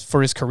 OPS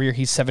for his career.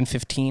 He's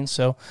 715,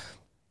 so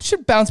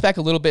should bounce back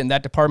a little bit in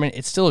that department.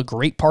 It's still a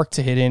great park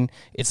to hit in.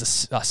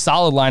 It's a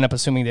solid lineup,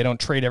 assuming they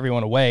don't trade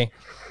everyone away.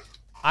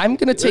 I'm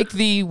going to take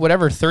the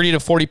 30 to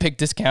 40 pick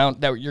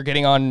discount that you're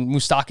getting on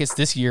Moustakas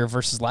this year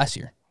versus last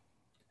year.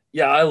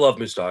 Yeah, I love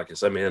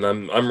Moustakas. I mean,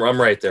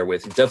 I'm right there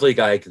with you. Definitely a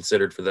guy I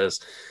considered for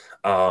this.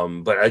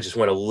 But I just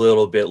went a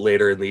little bit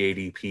later in the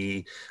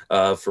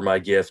ADP for my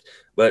gift.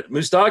 But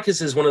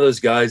Moustakas is one of those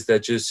guys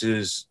that just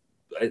is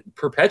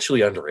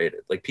perpetually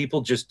underrated. Like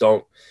people just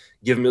don't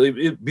give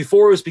him.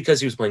 Before it was because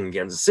he was playing in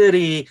Kansas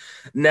City.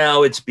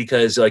 Now it's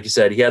because, like you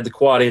said, he had the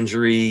quad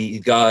injury. He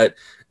didn't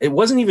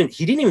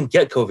even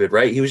get COVID,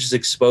 right? He was just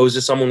exposed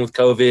to someone with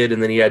COVID,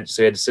 and then he had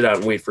to sit out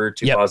and wait for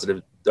two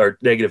positive or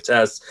negative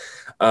tests.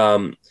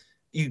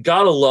 You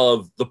gotta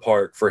love the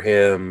park for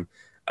him.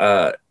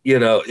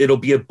 It'll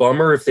be a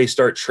bummer if they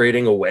start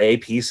trading away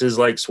pieces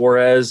like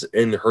Suarez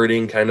and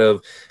hurting kind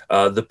of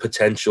the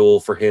potential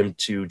for him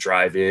to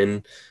drive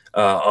in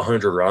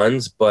 100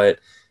 runs. But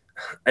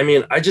I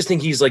mean, I just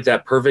think he's like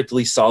that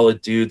perfectly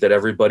solid dude that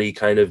everybody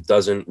kind of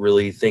doesn't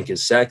really think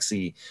is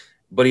sexy,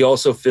 but he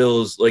also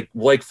fills like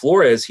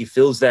Flores, he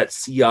fills that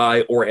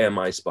CI or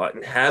MI spot.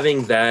 And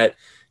having that,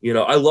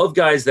 I love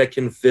guys that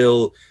can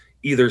fill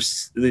either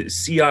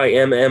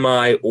CI,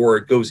 MI, or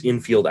it goes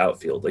infield,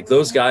 outfield. Like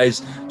those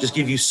guys just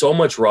give you so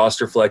much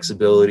roster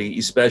flexibility,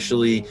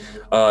 especially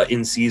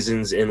in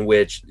seasons in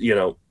which,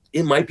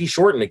 it might be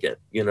shortened again.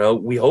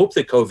 We hope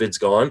that COVID's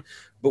gone,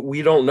 but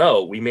we don't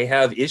know. We may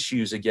have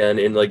issues again.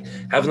 And like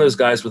having those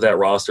guys with that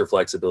roster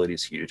flexibility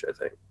is huge, I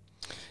think.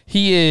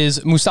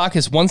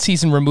 Moustakas one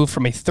season removed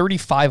from a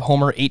 35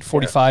 homer,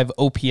 845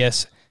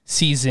 OPS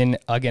season.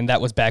 Again,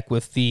 that was back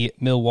with the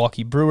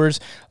Milwaukee Brewers.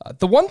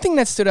 The one thing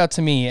that stood out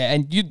to me,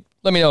 and you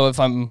let me know if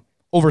I'm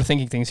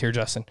overthinking things here,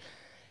 Justin.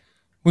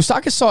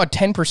 Moustakas saw a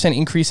 10%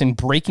 increase in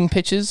breaking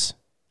pitches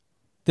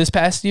this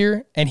past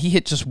year, and he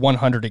hit just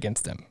 100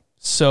 against them.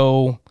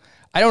 So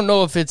I don't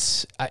know if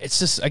it's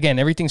just, again,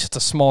 everything's just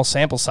a small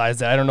sample size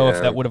that I don't know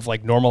if that would have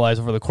like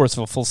normalized over the course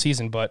of a full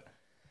season, but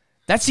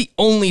that's the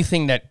only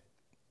thing that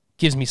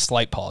gives me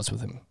slight pause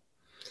with him.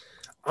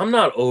 I'm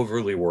not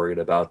overly worried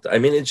about that. I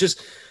mean, it's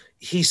just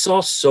he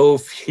saw so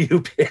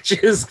few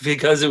pitches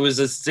because it was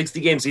a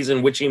 60-game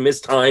season, which he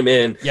missed time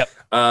in. Yep.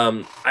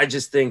 I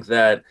just think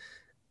that,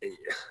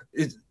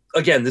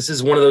 again, this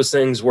is one of those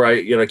things where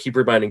I keep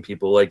reminding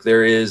people, like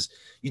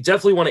you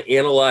definitely want to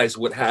analyze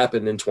what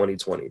happened in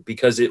 2020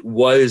 because it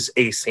was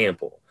a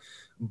sample.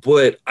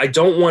 But I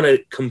don't want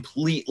to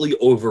completely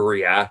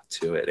overreact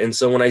to it. And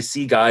so when I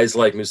see guys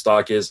like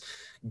Moustakas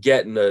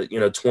getting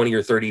a 20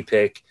 or 30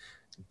 pick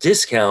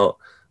discount,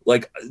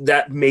 like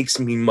that makes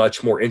me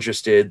much more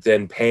interested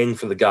than paying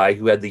for the guy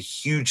who had the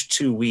huge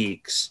 2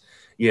 weeks,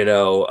 in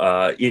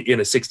a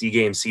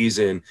 60-game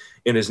season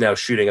and is now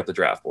shooting up the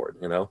draft board,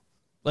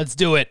 Let's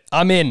do it.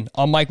 I'm in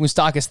on Mike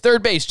Moustakas.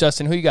 Third base,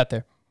 Justin, who you got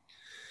there?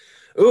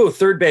 Oh,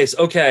 third base.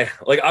 Okay.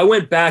 Like I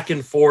went back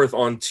and forth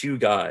on two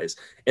guys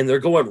and they're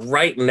going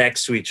right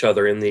next to each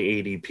other in the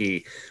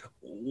ADP.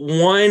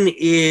 One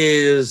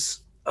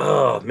is,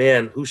 oh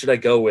man, who should I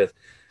go with?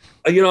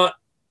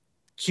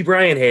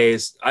 Ke'Bryan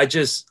Hayes. I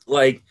just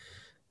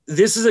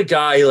this is a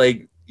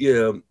guy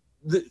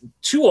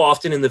too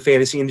often in the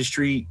fantasy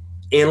industry,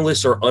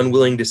 analysts are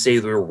unwilling to say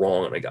they're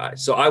wrong on a guy.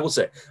 So I will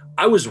say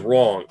I was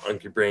wrong on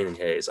Ke'Bryan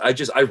Hayes. I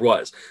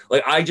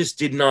just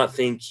did not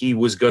think he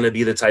was going to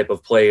be the type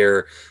of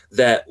player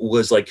that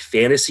was like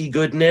fantasy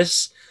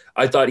goodness.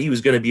 I thought he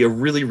was going to be a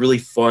really, really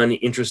fun,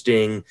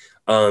 interesting,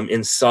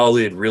 and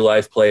solid real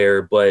life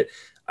player, but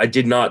I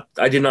did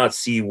not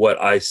see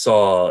what I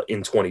saw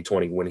in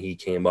 2020 when he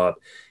came up.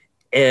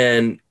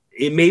 And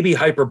it may be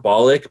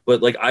hyperbolic,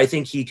 but like, I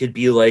think he could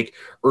be like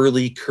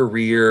early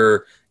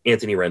career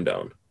Anthony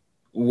Rendon,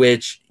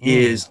 which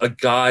is a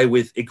guy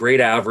with a great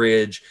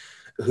average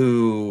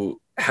who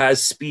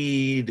has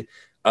speed,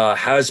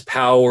 has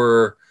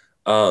power,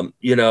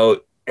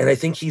 and I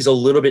think he's a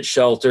little bit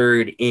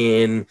sheltered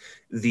in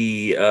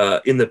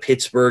the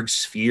Pittsburgh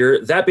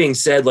sphere. That being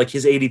said, like,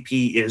 his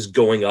ADP is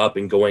going up,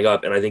 and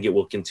I think it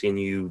will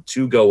continue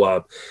to go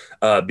up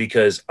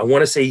because I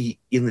want to say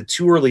in the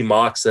 2 early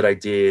mocks that I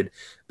did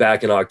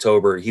back in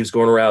October, he was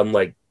going around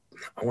like,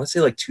 I want to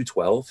say like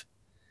 212.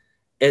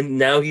 And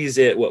now he's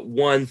at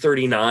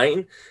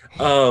 139.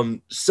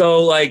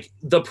 So like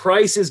the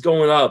price is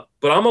going up,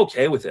 but I'm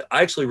okay with it.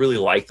 I actually really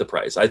like the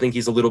price. I think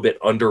he's a little bit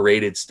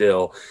underrated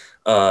still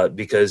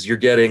because you're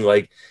getting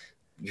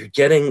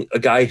a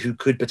guy who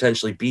could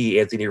potentially be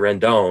Anthony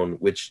Rendon,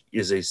 which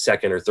is a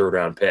second or third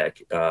round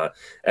pick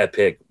at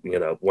pick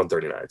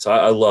 139. So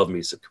I love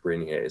me some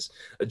Cabrini Hayes.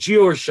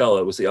 Gio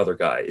Urshela was the other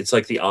guy. It's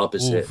like the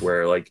opposite. Oof.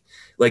 Where like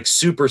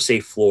super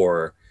safe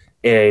floor,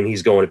 and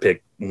he's going to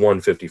pick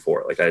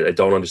 154. Like, I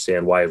don't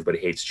understand why everybody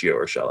hates Gio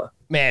Urshela.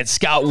 Man,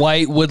 Scott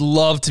White would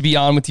love to be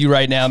on with you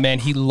right now, man.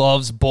 He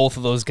loves both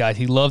of those guys.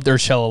 He loved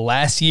Urshela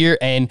last year,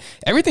 and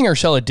everything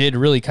Urshela did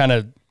really kind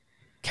of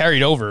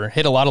carried over,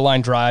 hit a lot of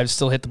line drives,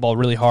 still hit the ball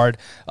really hard.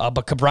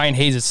 But Cabrini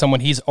Hayes is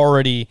someone he's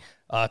already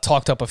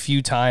talked up a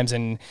few times,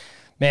 and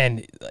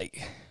man,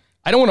 like,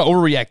 I don't want to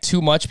overreact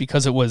too much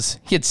because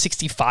he had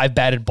 65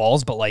 batted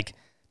balls, but like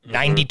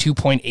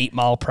 92.8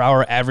 mile per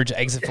hour average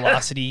exit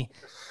velocity.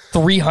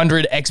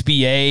 300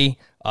 XBA,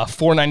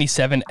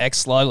 497 X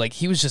slug. Like,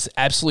 he was just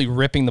absolutely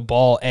ripping the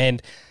ball.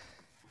 And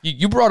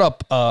you brought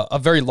up a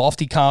very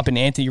lofty comp in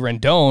Anthony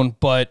Rendon,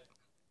 but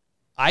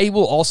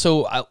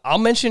I'll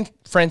mention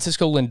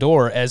Francisco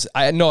Lindor as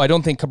I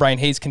don't think Cabrini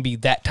Hayes can be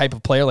that type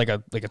of player, like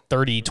a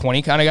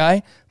 30-20 kind of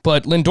guy.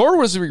 But Lindor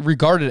was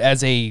regarded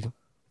as a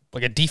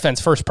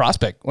defense first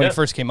prospect when he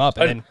first came up,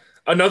 and then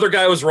another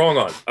guy I was wrong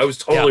on. I was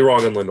totally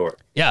wrong on Lindor.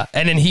 Yeah,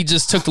 and then he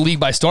just took the league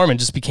by storm and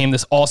just became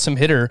this awesome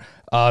hitter.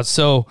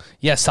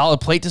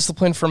 Solid plate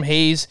discipline from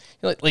Hayes.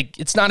 Like,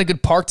 it's not a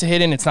good park to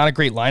hit in. It's not a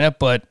great lineup,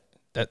 but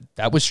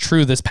that was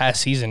true this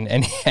past season,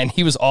 and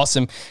he was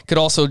awesome. Could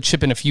also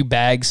chip in a few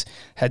bags.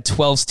 Had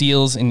 12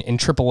 steals in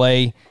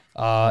AAA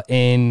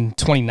in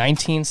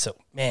 2019. So,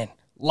 man,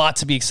 lot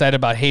to be excited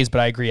about Hayes,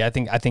 but I agree. I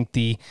think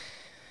the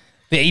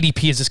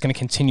ADP is just going to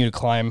continue to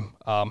climb,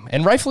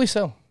 and rightfully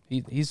so.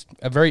 He's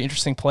a very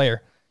interesting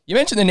player. You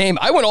mentioned the name.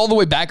 I went all the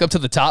way back up to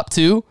the top,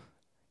 too.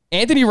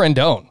 Anthony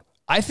Rendon.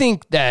 I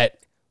think that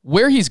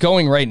where he's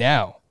going right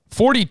now,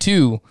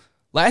 42,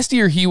 last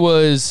year he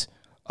was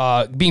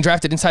being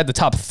drafted inside the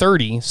top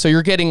 30, so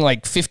you're getting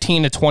like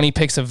 15 to 20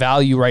 picks of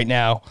value right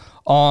now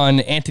on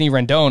Anthony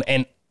Rendon,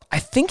 and I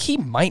think he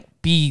might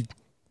be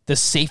the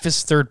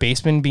safest third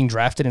baseman being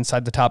drafted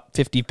inside the top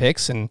 50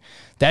 picks, and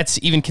that's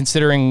even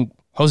considering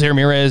Jose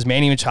Ramirez,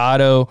 Manny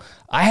Machado.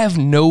 I have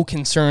no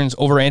concerns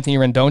over Anthony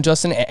Rendon,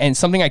 Justin, and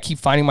something I keep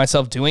finding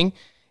myself doing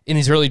in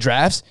these early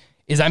drafts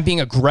is I'm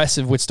being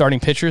aggressive with starting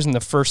pitchers in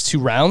the first 2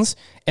 rounds,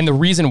 and the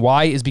reason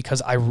why is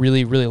because I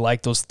really, really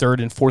like those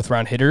 3rd and 4th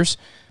round hitters,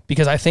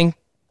 because I think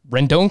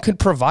Rendon could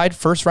provide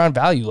first-round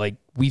value. Like,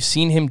 we've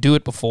seen him do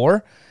it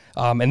before,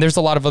 and there's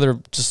a lot of other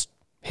just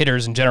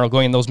hitters in general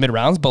going in those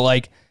mid-rounds, but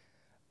like,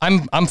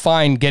 I'm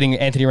fine getting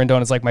Anthony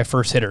Rendon as like my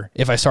first hitter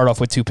if I start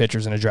off with 2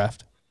 pitchers in a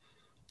draft.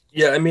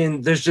 Yeah, I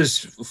mean, there's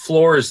just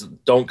floors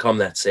don't come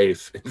that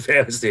safe in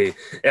fantasy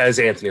as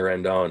Anthony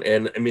Rendon.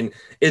 And I mean,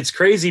 it's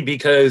crazy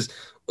because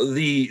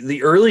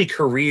the early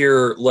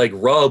career like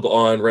rub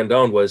on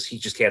Rendon was he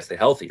just can't stay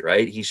healthy,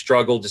 right? He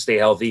struggled to stay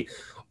healthy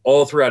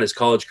all throughout his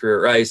college career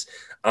at Rice,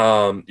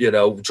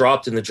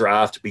 dropped in the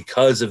draft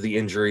because of the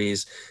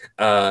injuries,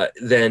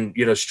 then,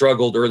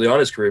 struggled early on in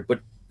his career. But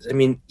I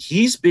mean,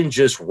 he's been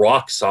just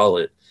rock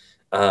solid.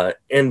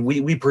 And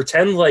we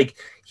pretend like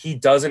he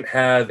doesn't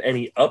have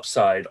any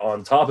upside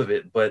on top of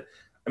it. But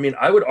I mean,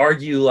 I would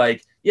argue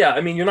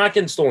you're not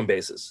getting stolen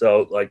bases.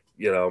 So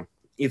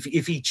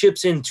if he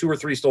chips in 2 or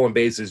 3 stolen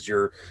bases,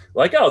 you're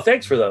like, oh,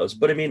 thanks for those.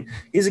 But I mean,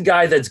 he's a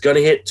guy that's going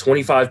to hit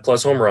 25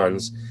 plus home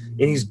runs,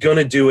 and he's going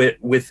to do it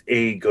with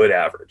a good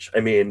average. I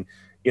mean,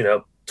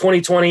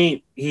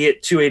 2020, he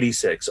hit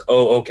 286.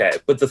 Oh, okay.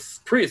 But the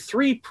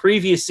 3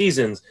 previous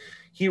seasons,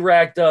 he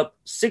racked up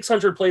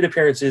 600 plate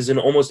appearances in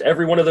almost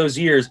every one of those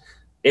years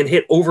and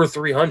hit over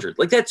 300.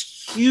 Like,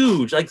 that's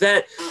huge. Like,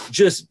 that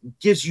just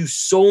gives you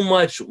so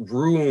much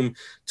room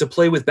to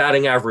play with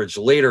batting average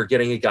later,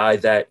 getting a guy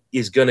that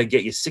is going to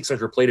get you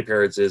 600 plate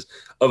appearances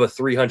of a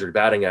 300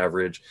 batting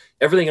average.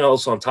 Everything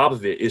else on top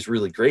of it is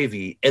really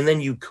gravy. And then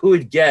you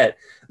could get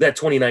that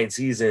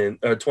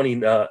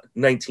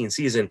 2019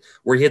 season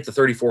where he hit the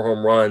 34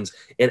 home runs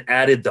and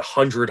added the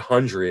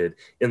 100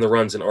 in the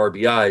runs and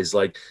RBIs.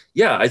 Like,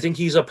 yeah, I think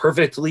he's a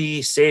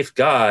perfectly safe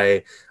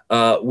guy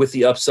with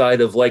the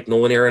upside of like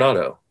Nolan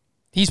Arenado.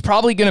 He's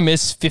probably going to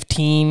miss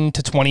 15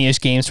 to 20-ish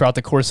games throughout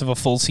the course of a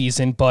full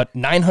season, but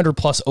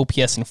 900-plus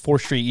OPS in 4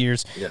 straight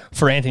years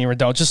for Anthony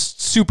Rendon.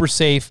 Just super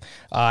safe.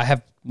 I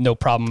have no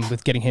problem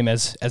with getting him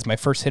as my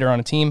first hitter on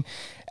a team.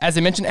 As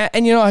I mentioned,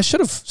 and I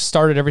should have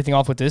started everything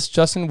off with this,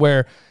 Justin,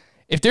 where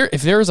if there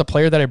is a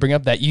player that I bring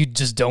up that you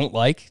just don't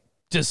like,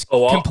 just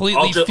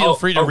completely feel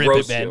free to rip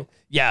it, man.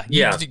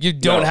 You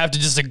don't have to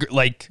just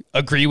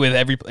agree with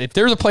every. If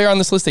there's a player on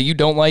this list that you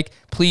don't like,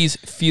 please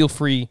feel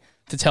free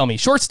to tell me.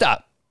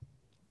 Shortstop.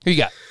 Who you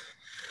got?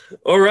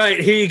 All right,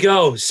 here you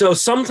go. So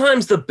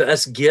sometimes the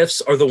best gifts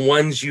are the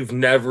ones you've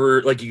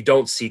never, you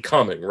don't see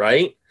coming,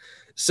 right?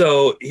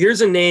 So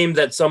here's a name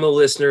that some of the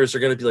listeners are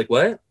going to be like,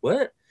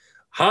 what?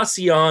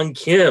 Ha-Seong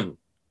Kim.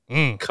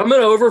 Coming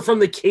over from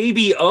the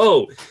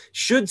KBO.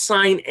 Should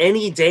sign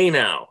any day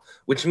now,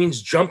 which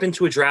means jump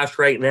into a draft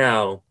right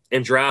now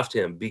and draft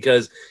him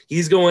because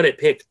he's going at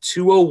pick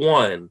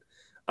 201.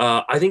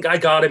 I think I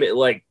got him at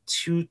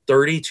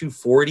 230,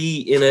 240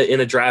 in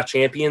a draft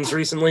champions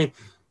recently.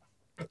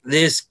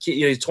 This kid,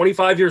 he's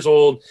 25 years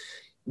old.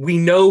 We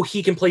know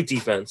he can play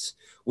defense.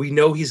 We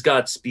know he's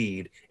got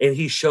speed, and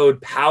he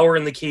showed power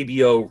in the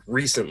KBO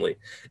recently.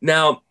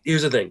 Now,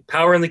 here's the thing.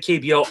 Power in the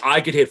KBO, I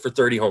could hit for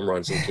 30 home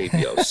runs in the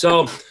KBO.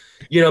 So,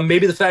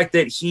 maybe the fact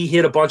that he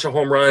hit a bunch of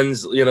home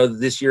runs,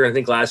 this year, I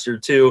think last year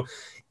too,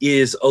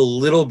 is a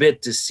little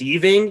bit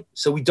deceiving.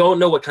 So we don't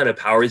know what kind of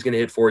power he's going to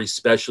hit for,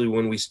 especially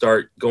when we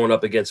start going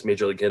up against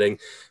Major League hitting.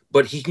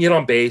 But he can get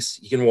on base.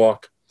 He can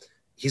walk.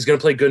 He's going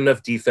to play good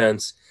enough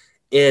defense.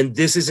 And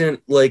this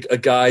isn't like a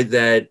guy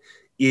that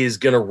is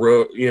going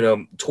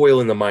to,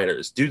 toil in the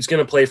minors. Dude's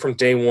going to play from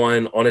day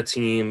one on a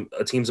team.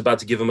 A team's about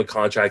to give him a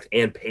contract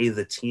and pay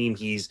the team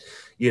he's,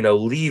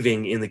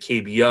 leaving in the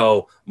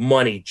KBO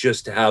money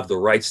just to have the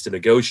rights to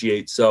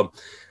negotiate. So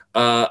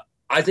I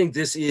think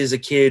this is a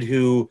kid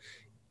who,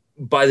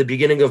 by the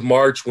beginning of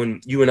March,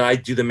 when you and I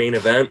do the main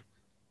event,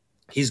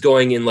 he's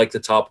going in the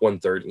top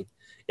 130,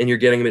 and you're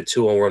getting him at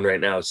 201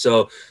 right now.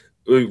 So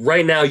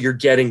right now you're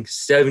getting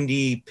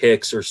 70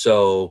 picks or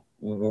so,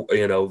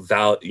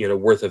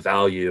 worth of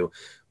value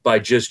by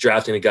just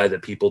drafting a guy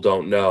that people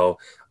don't know.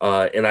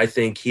 And I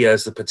think he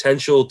has the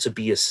potential to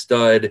be a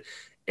stud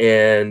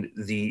and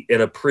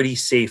a pretty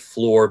safe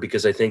floor,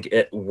 because I think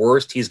at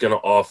worst he's going to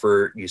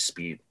offer you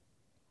speed.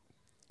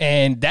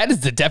 And that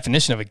is the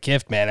definition of a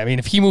gift, man. I mean,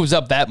 if he moves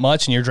up that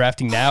much and you're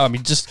drafting now,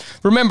 just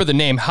remember the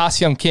name,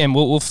 Ha-Seong Kim.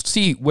 We'll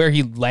see where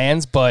he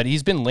lands, but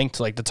he's been linked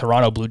to the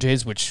Toronto Blue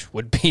Jays, which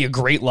would be a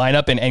great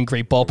lineup and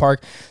great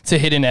ballpark to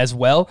hit in as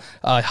well.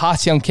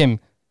 Ha-Seong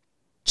Kim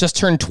just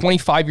turned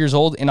 25 years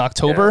old in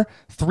October,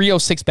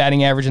 306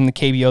 batting average in the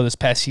KBO this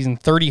past season,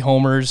 30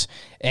 homers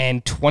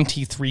and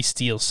 23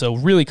 steals. So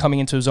really coming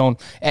into his own.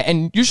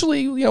 And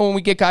usually, when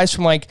we get guys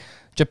from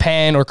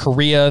Japan or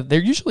Korea, they're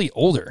usually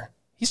older.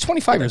 He's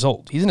 25 years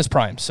old. He's in his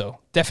prime, so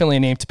definitely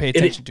a name to pay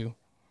attention to.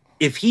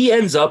 If he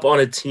ends up on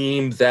a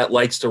team that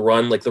likes to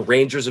run, the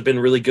Rangers have been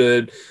really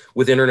good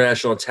with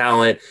international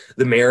talent.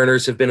 The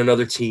Mariners have been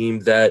another team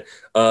that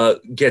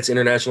gets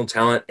international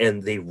talent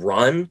and they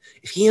run.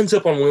 If he ends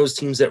up on one of those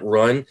teams that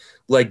run,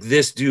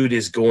 this dude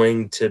is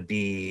going to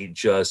be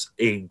just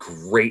a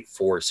great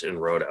force in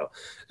Roto.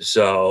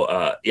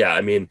 So,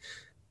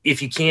 if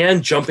you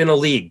can, jump in a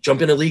league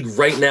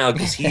right now,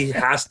 because he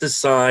has to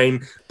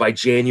sign by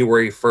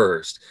January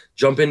 1st.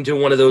 Jump into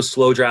one of those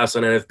slow drafts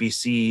on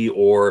NFBC,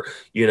 or,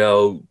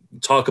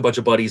 talk a bunch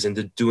of buddies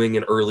into doing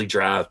an early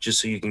draft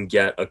just so you can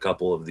get a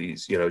couple of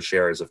these,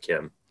 shares of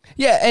Kim.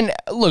 Yeah, and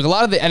look, a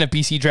lot of the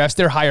NFBC drafts,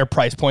 they're higher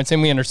price points,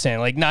 and we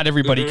understand, not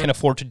everybody can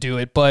afford to do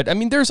it, but,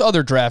 there's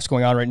other drafts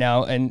going on right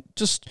now, and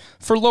just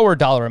for lower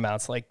dollar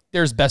amounts,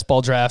 there's best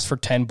ball drafts for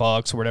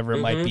 $10 or whatever it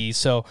might be,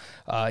 so,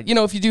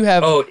 if you do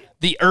have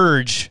the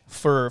urge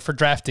for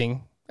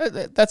drafting,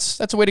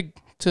 that's a way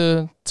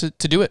to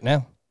do it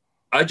now.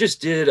 I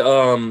just did a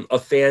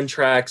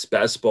Fantrax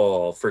best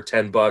ball for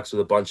 $10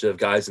 with a bunch of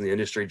guys in the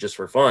industry just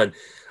for fun.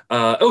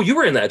 You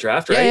were in that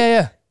draft, right?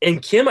 Yeah. And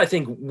Kim, I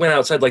think, went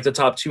outside the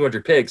top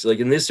 200 picks.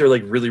 And this are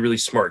really, really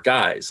smart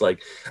guys.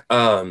 This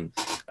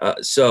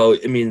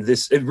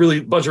really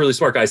bunch of really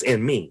smart guys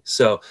and me.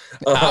 So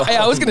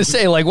I was gonna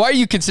say, why are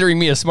you considering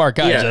me a smart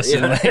guy,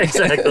 Justin? Yeah,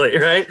 exactly,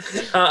 right.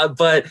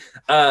 But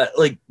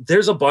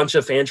there's a bunch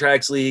of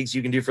Fantrax leagues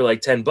you can do for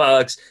 $10.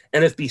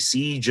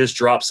 NFBC just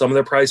dropped some of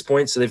their price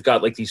points, so they've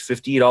got these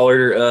 $50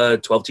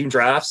 12-team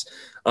drafts.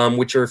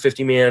 Which are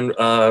 50-man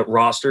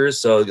rosters.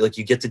 So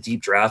you get the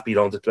deep draft, but you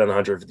don't have to spend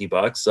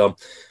 $150. So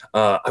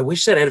I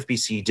wish that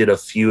NFBC did a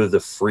few of the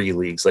free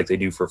leagues like they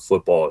do for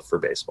football, for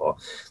baseball.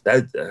 I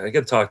got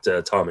to talk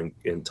to Tom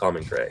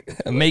and Craig.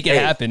 Make it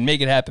happen,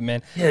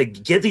 man. Yeah,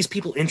 get these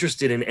people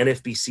interested in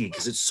NFBC,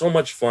 because it's so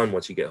much fun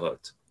once you get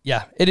hooked.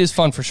 Yeah, it is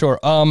fun for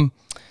sure.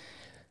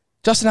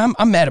 Justin,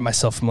 I'm mad at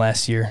myself from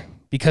last year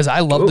because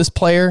I love this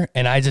player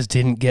and I just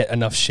didn't get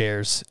enough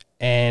shares,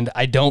 and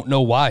I don't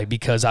know why,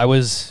 because I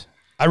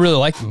really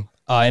liked him.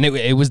 And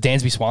it was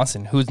Dansby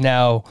Swanson, who's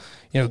now,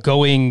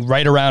 going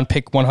right around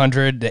pick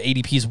 100. The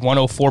ADP is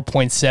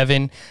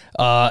 104.7.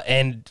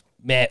 And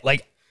man,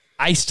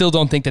 I still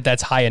don't think that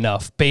that's high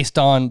enough based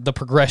on the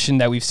progression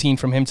that we've seen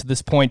from him to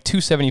this point.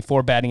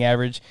 274 batting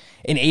average,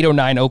 an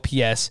 809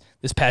 OPS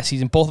this past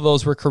season. Both of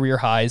those were career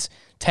highs.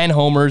 10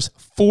 homers,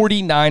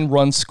 49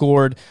 runs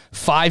scored,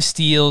 5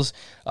 steals.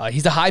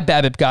 He's a high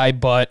BABIP guy,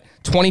 but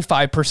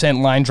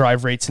 25% line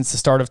drive rate since the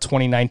start of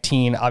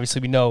 2019.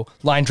 Obviously, we know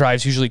line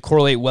drives usually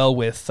correlate well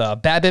with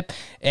BABIP.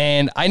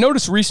 And I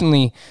noticed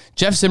recently,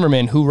 Jeff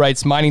Zimmerman, who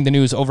writes Mining the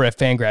News over at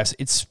Fangraphs,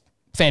 it's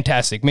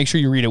fantastic. Make sure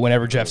you read it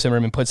whenever Jeff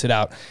Zimmerman puts it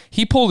out.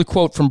 He pulled a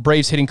quote from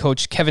Braves hitting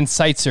coach Kevin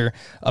Seitzer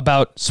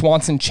about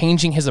Swanson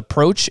changing his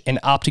approach and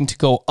opting to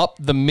go up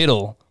the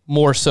middle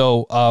more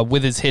so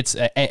with his hits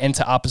and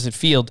to opposite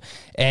field.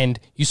 And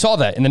you saw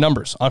that in the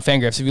numbers on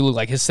Fangraphs. If you look,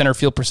 like, his center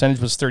field percentage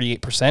was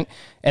 38%,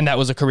 and that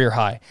was a career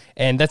high.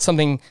 And that's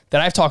something that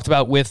I've talked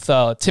about with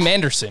Tim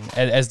Anderson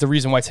as the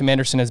reason why Tim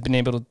Anderson has been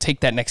able to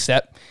take that next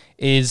step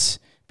is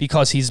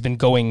because he's been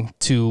going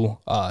to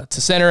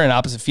center and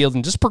opposite field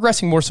and just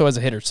progressing more so as a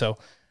hitter. So,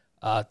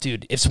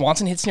 dude, if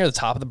Swanson hits near the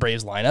top of the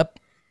Braves lineup,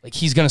 like,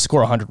 he's going to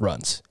score 100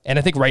 runs. And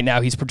I think right now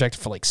he's projected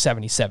for like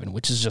 77,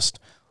 which is just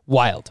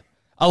wild.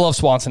 I love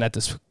Swanson at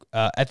this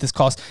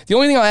cost. The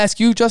only thing I'll ask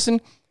you, Justin,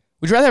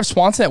 would you rather have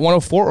Swanson at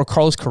 104 or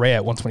Carlos Correa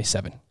at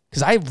 127?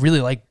 Because I really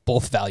like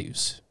both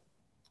values.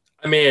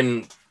 I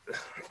mean,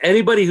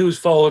 anybody who's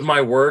followed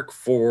my work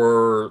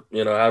for,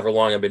 however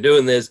long I've been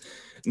doing this,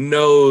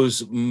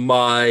 knows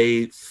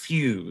my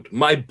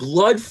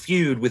blood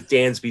feud with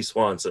Dansby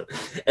Swanson.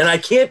 And I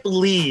can't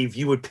believe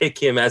you would pick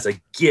him as a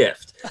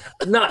gift.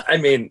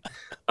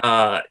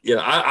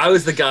 I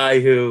was the guy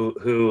who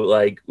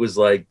was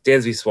like,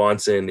 Dansby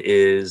Swanson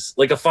is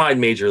like a fine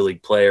major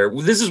league player.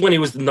 This is when he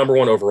was the number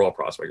 1 overall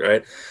prospect,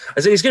 right? I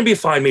said he's going to be a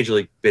fine major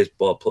league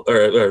baseball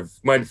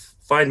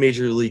fine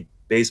major league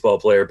baseball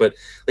player, but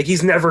like,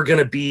 he's never going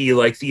to be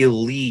like the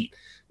elite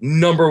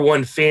number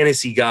 1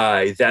 fantasy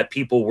guy that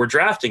people were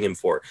drafting him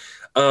for.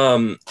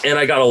 And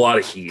I got a lot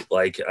of heat.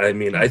 I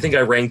think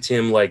I ranked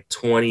him like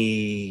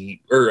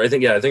 20, or I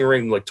think I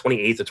ranked him like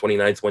 28th or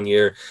 29th one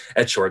year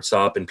at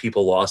shortstop, and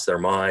people lost their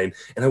mind.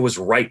 And I was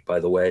right,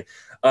 by the way.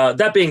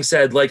 That being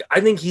said,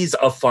 I think he's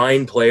a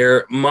fine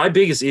player. My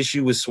biggest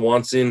issue with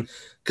Swanson,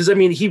 because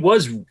he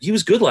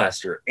was good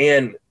last year.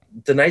 And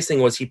the nice thing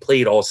was he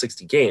played all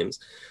 60 games.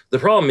 The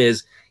problem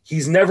is,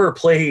 he's never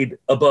played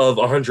above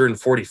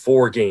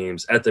 144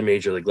 games at the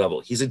major league level.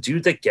 He's a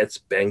dude that gets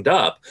banged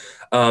up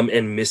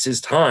and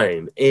misses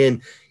time.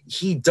 And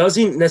he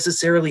doesn't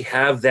necessarily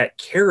have that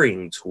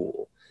carrying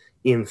tool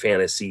in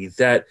fantasy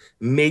that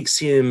makes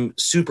him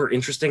super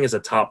interesting as a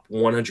top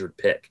 100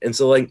 pick. And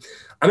so, I'm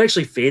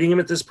actually fading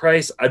him at this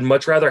price. I'd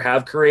much rather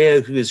have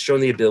Correa, who has shown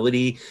the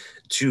ability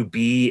to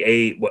be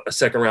a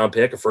second round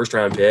pick, a first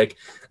round pick,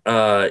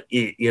 and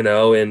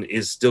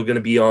is still going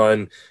to be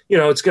on,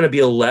 it's going to be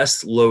a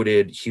less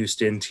loaded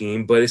Houston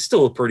team, but it's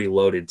still a pretty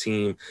loaded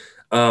team.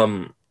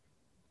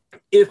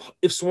 If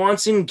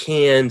Swanson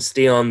can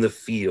stay on the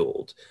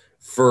field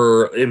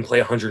and play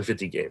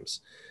 150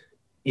 games,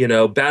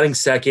 batting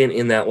second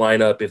in that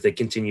lineup, if they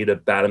continue to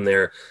bat him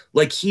there,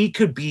 he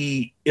could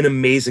be an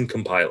amazing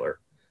compiler.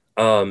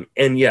 Score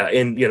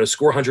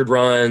 100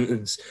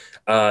 runs,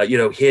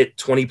 hit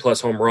 20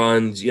 plus home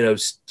runs,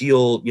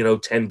 steal,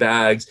 10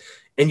 bags,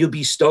 and you'll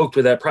be stoked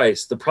with that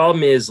price. The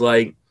problem is,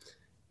 I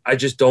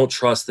just don't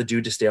trust the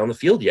dude to stay on the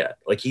field yet.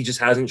 He just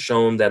hasn't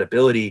shown that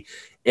ability.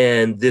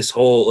 And this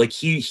whole,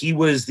 he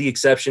was the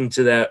exception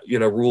to that,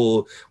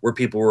 rule where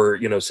people were,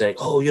 saying,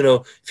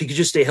 if he could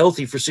just stay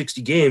healthy for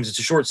 60 games, it's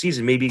a short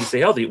season, maybe he can stay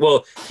healthy.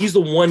 Well, he's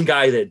the one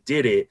guy that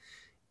did it.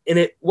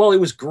 And while it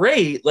was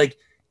great,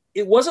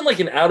 it wasn't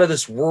an out of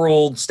this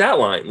world stat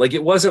line.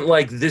 It wasn't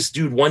like this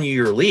dude won you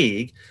your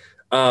league.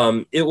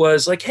 It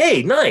was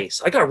hey,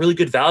 nice. I got really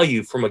good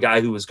value from a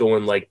guy who was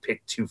going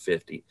pick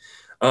 250.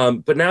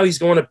 But now he's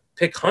going to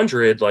pick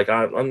 100. I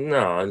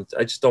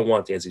just don't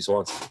want Dansby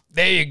Swanson.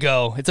 There you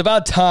go. It's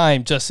about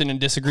time Justin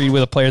disagreed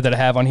with a player that I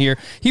have on here.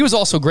 He was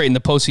also great in the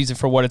postseason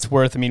for what it's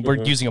worth.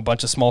 We're using a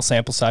bunch of small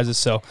sample sizes,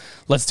 so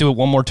let's do it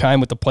one more time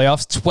with the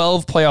playoffs.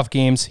 12 playoff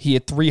games. He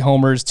had 3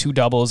 homers, 2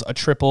 doubles, a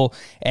triple,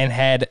 and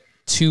had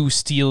 2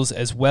 steals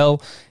as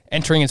well.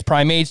 Entering his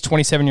prime age,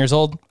 27 years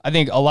old. I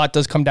think a lot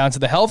does come down to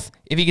the health.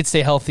 If he could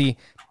stay healthy,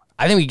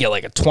 I think we get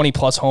a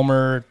 20-plus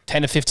homer,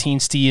 10 to 15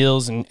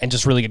 steals, and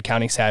just really good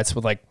counting stats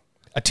with a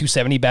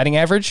 270 batting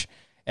average.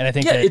 And I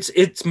think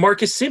it's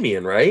Marcus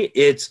Semien, right?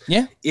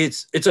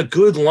 It's a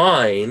good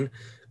line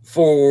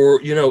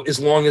for, as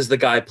long as the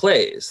guy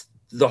plays.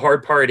 The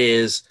hard part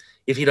is,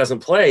 if he doesn't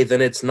play, then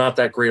it's not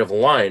that great of a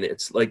line.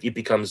 It's it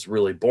becomes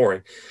really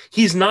boring.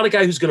 He's not a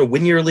guy who's going to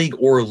win your league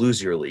or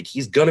lose your league.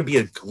 He's going to be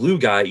a glue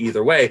guy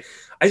either way.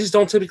 I just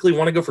don't typically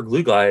want to go for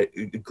glue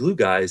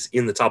guys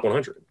in the top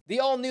 100. The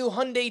all-new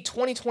Hyundai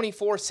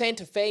 2024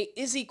 Santa Fe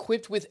is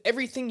equipped with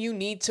everything you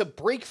need to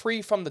break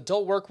free from the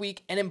dull work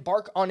week and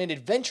embark on an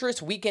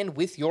adventurous weekend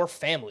with your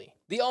family.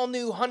 The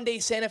all-new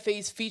Hyundai Santa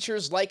Fe's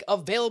features like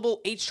available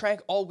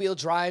H-Track all-wheel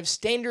drive,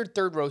 standard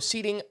third-row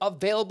seating,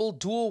 available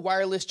dual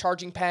wireless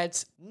charging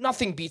pads.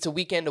 Nothing beats a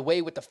weekend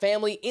away with the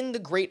family in the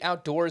great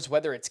outdoors,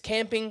 whether it's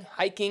camping,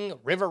 hiking,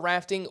 river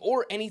rafting,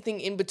 or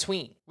anything in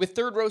between. With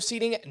third-row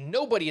seating,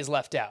 nobody is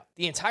left out.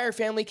 The entire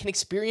family can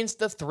experience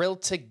the thrill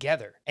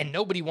together, and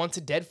nobody wants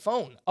a dead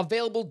phone.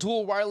 Available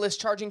dual wireless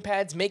charging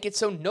pads make it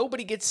so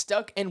nobody gets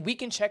stuck, and we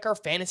can check our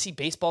fantasy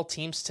baseball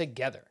teams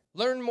together.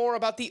 Learn more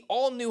about the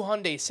all-new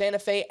Hyundai Santa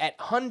Fe at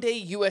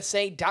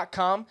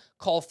HyundaiUSA.com.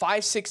 Call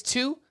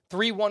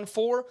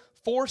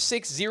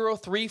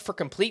 562-314-4603 for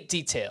complete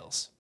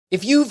details.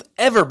 If you've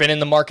ever been in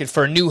the market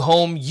for a new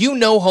home, you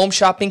know home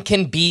shopping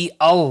can be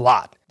a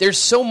lot. There's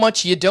so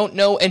much you don't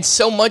know and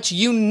so much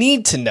you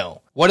need to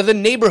know. What are the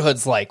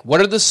neighborhoods like?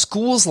 What are the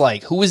schools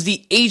like? Who is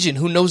the agent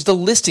who knows the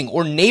listing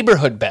or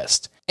neighborhood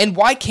best? And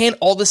why can't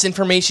all this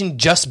information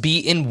just be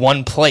in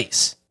one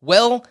place?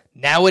 Well,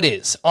 now it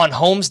is on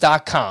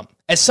Homes.com.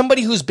 As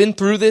somebody who's been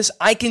through this,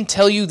 I can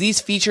tell you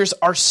these features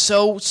are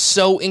so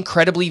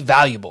incredibly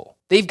valuable.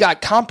 They've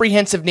got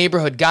comprehensive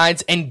neighborhood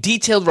guides and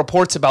detailed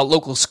reports about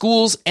local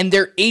schools, and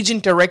their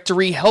agent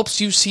directory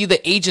helps you see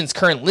the agent's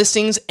current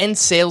listings and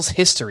sales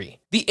history.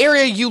 The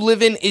area you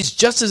live in is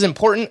just as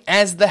important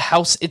as the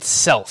house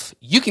itself.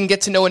 You can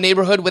get to know a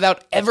neighborhood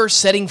without ever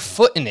setting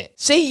foot in it.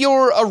 Say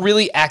you're a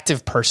really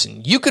active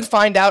person. You could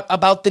find out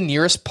about the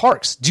nearest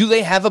parks. Do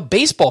they have a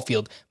baseball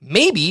field?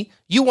 Maybe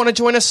you want to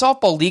join a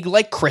softball league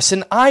like Chris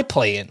and I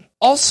play in.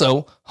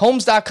 Also,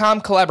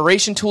 Homes.com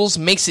collaboration tools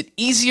makes it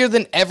easier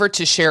than ever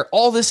to share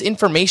all this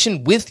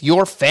information with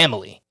your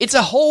family. It's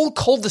a whole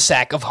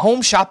cul-de-sac of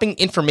home shopping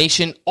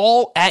information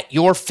all at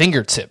your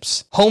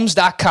fingertips.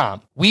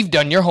 Homes.com. We've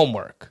done your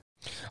homework.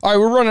 All right,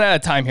 we're running out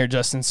of time here,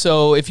 Justin.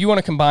 So if you want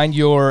to combine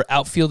your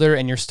outfielder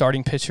and your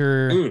starting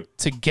pitcher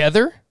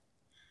together,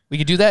 we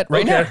could do that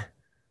right now.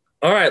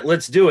 All right,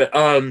 let's do it.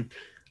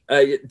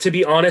 To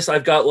be honest,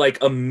 I've got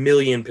like a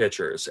million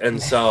pitchers,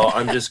 and so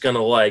I'm just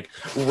gonna like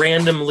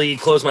randomly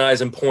close my eyes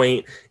and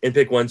point and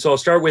pick one. So I'll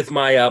start with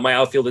my my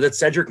outfielder. That's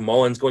Cedric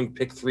Mullins, going to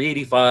pick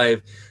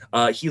 385.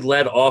 He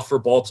led off for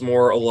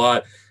Baltimore a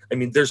lot. I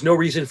mean, there's no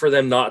reason for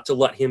them not to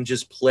let him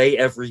just play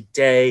every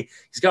day.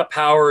 He's got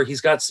power,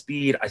 he's got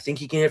speed. I think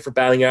he can hit for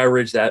batting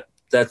average.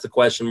 That's the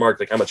question mark.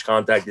 Like, how much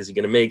contact is he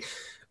going to make?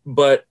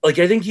 But like,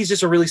 I think he's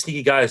just a really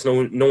sneaky guy.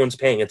 So no one's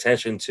paying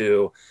attention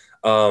to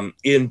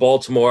in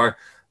Baltimore.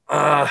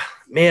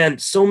 Man,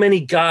 so many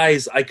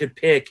guys I could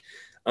pick.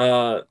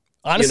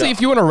 Honestly, if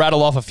you want to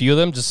rattle off a few of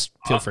them, just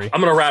feel free. I'm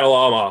going to rattle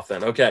them off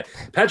then. Okay.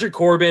 Patrick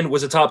Corbin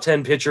was a top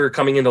 10 pitcher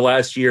coming into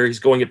last year. He's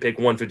going at pick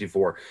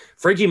 154.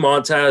 Frankie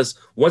Montas,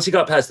 once he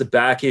got past the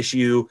back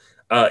issue,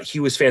 he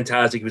was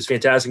fantastic. He was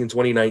fantastic in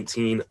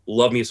 2019.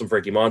 Love me some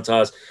Frankie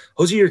Montas.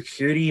 Jose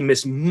Urquidy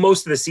missed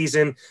most of the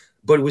season,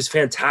 but it was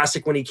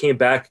fantastic when he came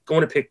back.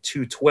 Going to pick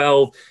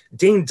 212.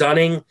 Dane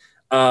Dunning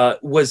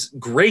was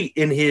great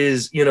in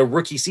his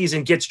rookie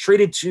season, gets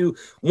traded to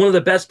one of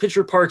the best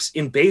pitcher parks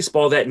in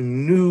baseball, that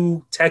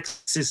new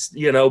Texas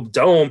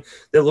dome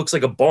that looks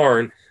like a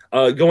barn,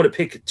 going to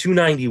pick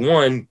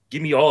 291.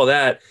 Give me all of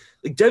that.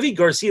 Like, Deivi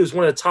Garcia was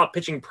one of the top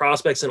pitching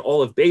prospects in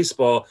all of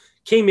baseball,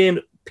 came in,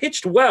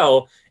 pitched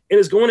well, and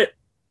is going at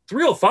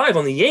 305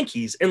 on the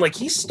Yankees, and like,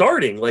 he's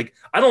starting. Like,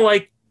 I don't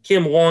like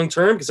him long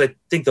term because I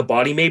think the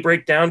body may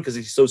break down because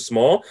he's so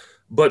small.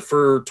 But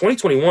for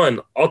 2021,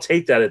 I'll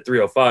take that at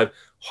 305.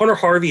 Hunter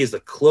Harvey is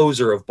the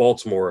closer of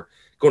Baltimore,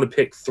 going to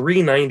pick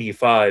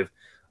 395.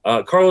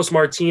 Carlos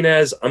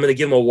Martinez, I'm going to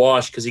give him a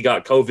wash because he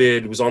got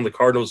COVID, was on the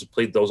Cardinals,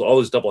 played all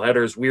those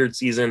doubleheaders, weird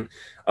season.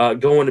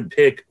 Going to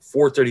pick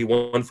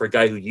 431 for a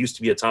guy who used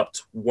to be a top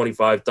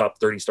 25, top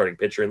 30 starting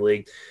pitcher in the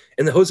league.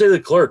 And the Jose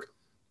Leclerc,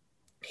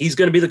 he's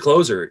going to be the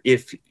closer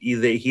if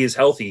he is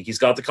healthy. He's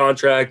got the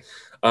contract.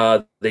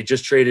 They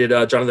just traded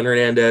Jonathan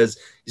Hernandez.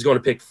 He's going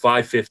to pick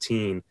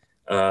 515.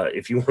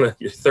 If you want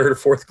your third or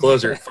fourth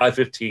closer,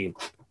 515,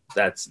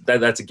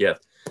 that's a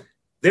gift.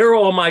 They're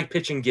all my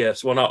pitching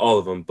gifts. Well, not all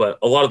of them, but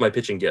a lot of my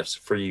pitching gifts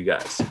for you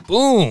guys.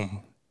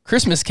 Boom!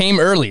 Christmas came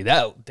early.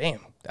 That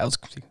was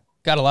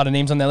got a lot of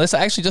names on that list.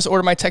 I actually just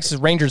ordered my Texas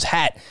Rangers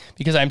hat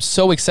because I'm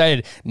so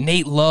excited.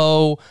 Nate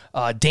Lowe,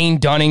 Dane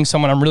Dunning,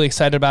 someone I'm really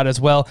excited about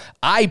as well.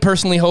 I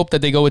personally hope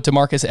that they go with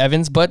DeMarcus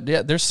Evans, but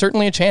yeah, there's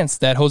certainly a chance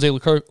that Jose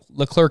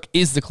Leclerc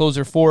is the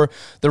closer for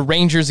the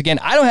Rangers. Again,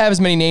 I don't have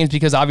as many names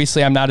because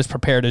obviously I'm not as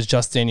prepared as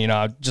Justin,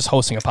 just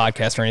hosting a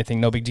podcast or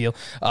anything, no big deal.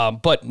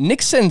 But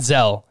Nick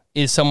Senzel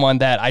is someone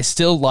that I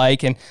still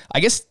like, and I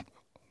guess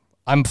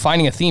I'm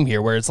finding a theme here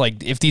where it's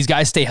like, if these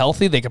guys stay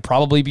healthy, they could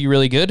probably be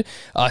really good.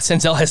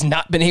 Senzel has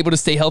not been able to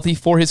stay healthy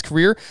for his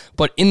career,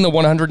 but in the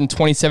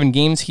 127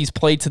 games he's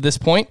played to this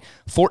point,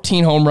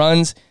 14 home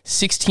runs,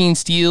 16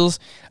 steals.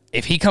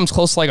 If he comes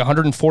close to like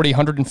 140,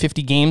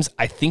 150 games,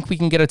 I think we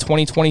can get a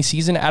 2020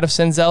 season out of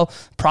Senzel.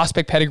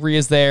 Prospect pedigree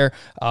is there,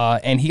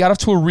 and he got off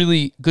to a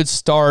really good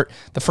start.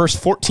 The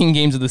first 14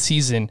 games of the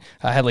season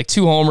had like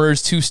 2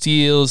 homers, 2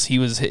 steals. He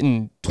was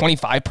hitting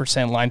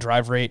 25% line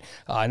drive rate,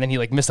 and then he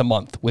like missed a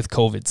month with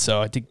COVID.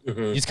 So I think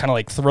you just kind of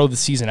like throw the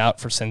season out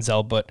for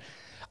Senzel, but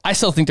I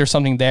still think there's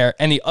something there.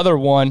 And the other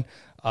one,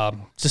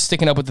 just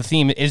sticking up with the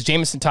theme, is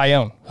Jameson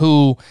Taillon,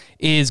 who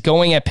is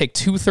going at pick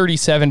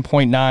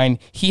 237.9.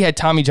 He had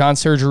Tommy John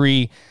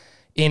surgery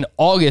in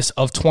August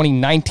of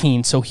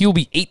 2019, so he'll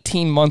be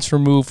 18 months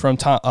removed from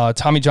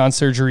Tommy John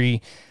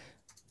surgery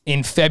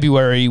in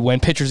February when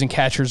pitchers and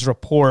catchers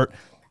report.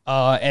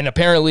 And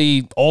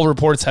apparently all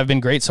reports have been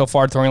great so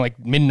far, throwing like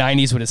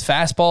mid-90s with his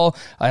fastball.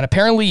 And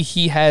apparently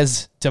he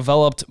has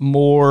developed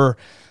more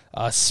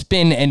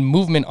spin and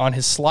movement on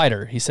his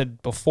slider. He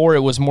said before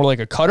it was more like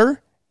a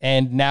cutter,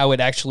 and now it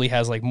actually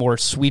has like more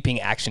sweeping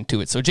action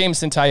to it. So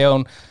Jameson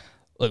Taillon,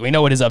 look, we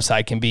know what his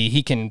upside can be.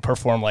 He can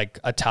perform like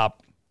a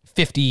top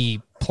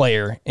 50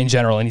 player in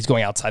general, and he's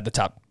going outside the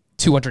top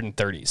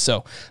 230.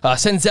 So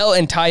Senzel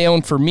and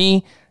Taillon for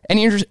me.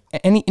 Any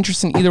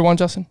interest in either one,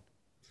 Justin?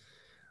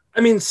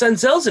 I mean,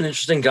 Senzel's an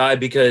interesting guy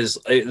because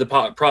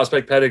the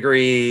prospect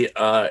pedigree,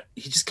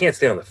 he just can't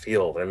stay on the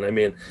field. And I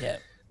mean,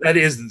 that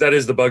is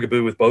the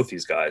bugaboo with both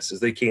these guys, is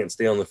they can't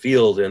stay on the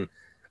field. And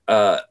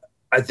I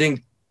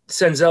think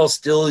Senzel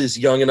still is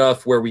young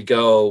enough where we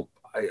go,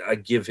 I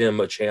give him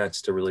a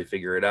chance to really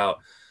figure it out.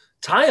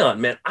 Taillon,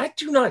 man, I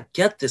do not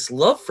get this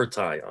love for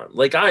Taillon.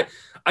 Like I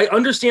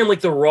understand like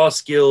the raw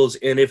skills,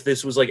 and if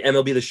this was like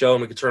MLB The Show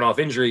and we could turn off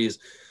injuries,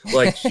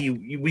 like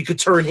we could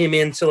turn him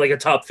into like a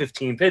top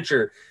 15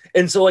 pitcher.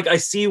 And so like I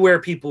see where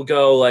people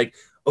go like,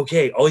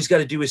 okay, all he's got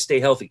to do is stay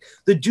healthy.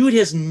 The dude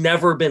has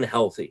never been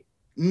healthy.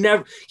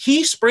 Never.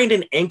 He sprained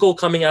an ankle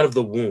coming out of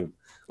the womb.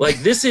 Like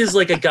this is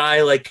like a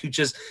guy like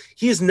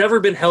he has never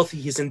been healthy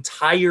his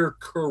entire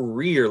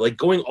career. Like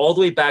going all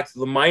the way back to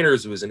the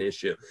minors was an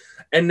issue.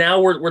 And now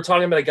we're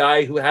talking about a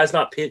guy who has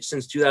not pitched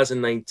since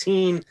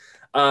 2019.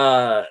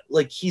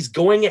 Like he's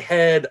going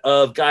ahead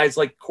of guys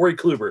like Corey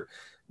Kluber,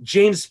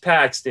 James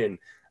Paxton,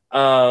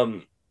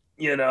 Nathan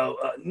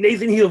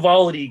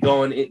Eovaldi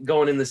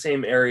going in the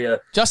same area.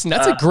 Justin,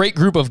 that's a great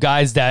group of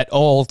guys that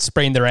all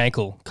sprained their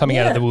ankle coming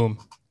out of the womb.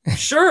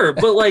 Sure,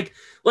 but like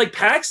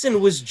Paxton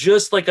was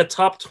just like a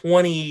top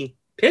 20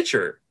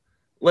 pitcher.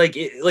 Like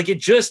it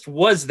just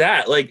was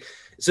that. Like,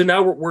 so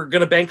now we're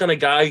going to bank on a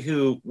guy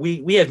who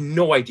we have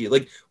no idea.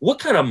 Like, what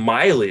kind of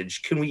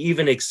mileage can we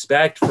even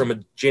expect from a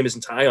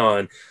Jameson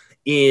Taillon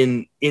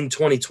in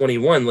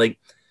 2021? Like,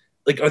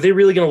 are they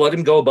really going to let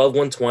him go above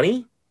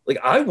 120? Like,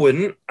 I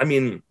wouldn't. I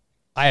mean,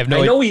 I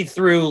know he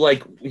threw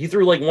like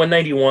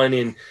 191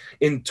 in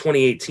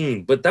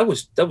 2018, but that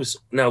was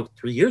now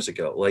 3 years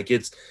ago. Like,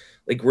 it's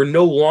like we're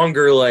no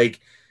longer like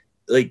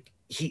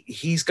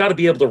he's got to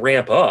be able to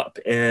ramp up.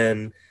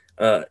 And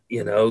do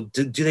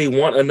they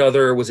want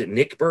another, was it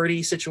Nick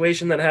Birdie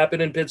situation that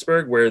happened in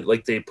Pittsburgh where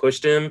like they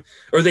pushed him,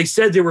 or they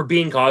said they were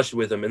being cautious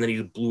with him and then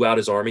he blew out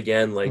his arm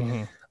again? Like,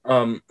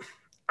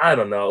 I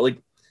don't know. Like,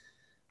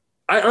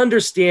 I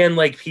understand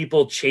like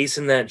people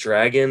chasing that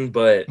dragon,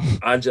 but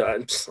I'm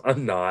just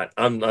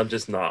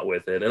not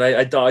with it. And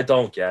I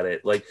don't get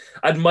it. Like,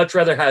 I'd much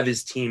rather have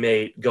his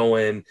teammate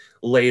going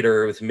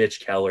later with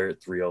Mitch Keller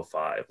at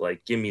 305.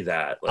 Like, give me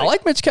that. Like, I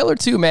like Mitch Keller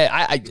too, man.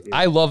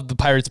 I love the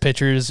Pirates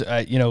pitchers.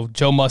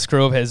 Joe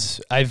Musgrove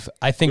I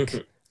think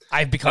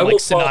I've become like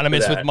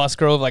synonymous with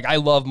Musgrove. Like, I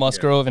love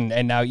Musgrove,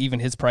 and now even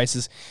his price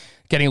is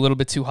getting a little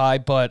bit too high.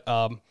 But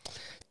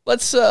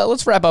let's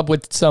wrap up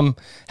with have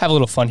a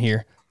little fun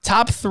here.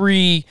 Top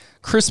 3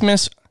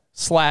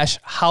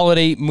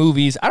 Christmas/holiday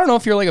movies. I don't know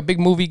if you're like a big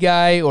movie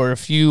guy or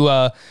if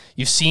you've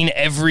seen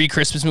every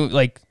Christmas movie.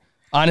 Like,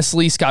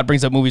 honestly, Scott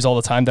brings up movies all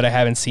the time that I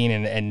haven't seen,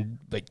 and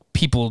like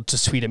people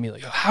just tweet at me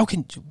like,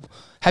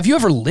 have you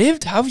ever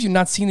lived? How have you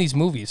not seen these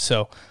movies?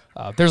 So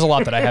there's a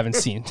lot that I haven't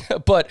seen.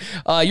 But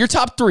your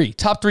top three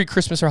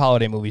Christmas or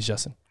holiday movies,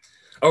 Justin.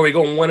 Are we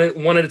going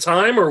one at a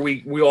time, or are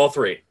we all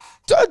three?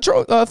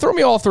 Throw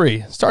me all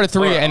 3. Start at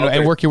 3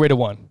 and work your way to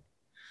 1.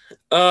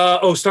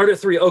 Start at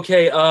 3.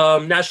 Okay.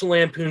 National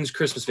Lampoon's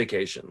Christmas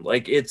Vacation.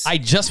 Like, I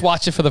just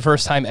watched it for the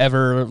first time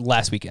ever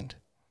last weekend.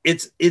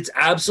 It's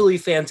absolutely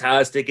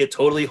fantastic. It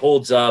totally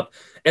holds up.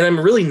 And I'm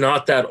really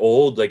not that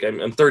old. Like,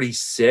 I'm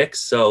 36.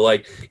 So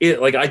like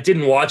I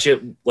didn't watch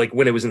it like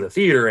when it was in the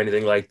theater or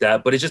anything like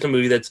that, but it's just a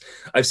movie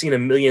I've seen a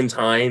million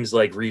times,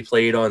 like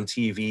replayed on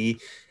TV.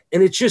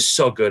 And it's just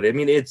so good. I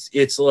mean,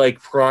 it's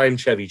like prime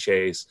Chevy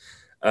Chase.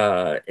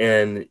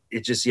 And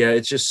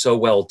it's just so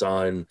well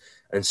done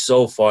and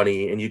so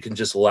funny, and you can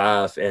just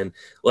laugh. And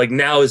like,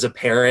 now as a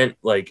parent,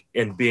 like,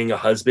 and being a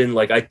husband,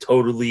 like, I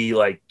totally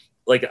I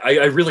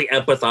really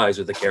empathize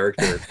with the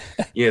character,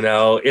 in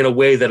a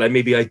way that I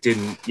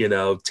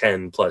didn't,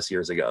 10 plus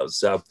years ago.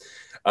 So,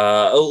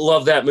 I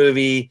love that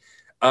movie.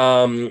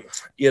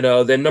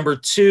 Then number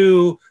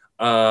 2,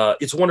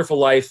 It's a Wonderful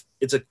Life.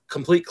 It's a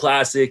complete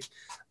classic.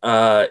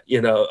 Mike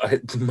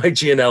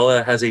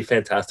Gianella has a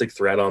fantastic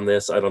thread on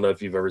this. I don't know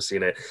if you've ever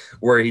seen it,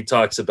 where he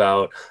talks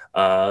about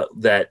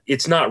that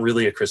it's not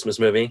really a Christmas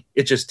movie.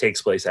 It just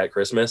takes place at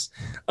Christmas.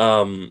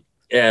 And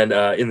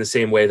in the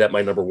same way that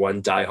my number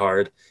 1, Die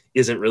Hard,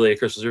 isn't really a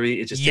Christmas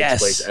movie. It just takes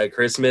place at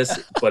Christmas,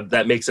 but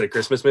that makes it a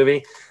Christmas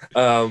movie.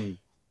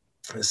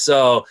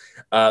 So,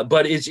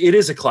 but it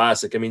is a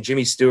classic. I mean,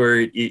 Jimmy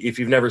Stewart, if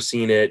you've never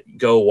seen it,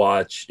 go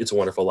watch It's a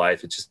Wonderful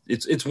Life.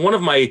 It's one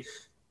of my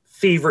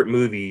favorite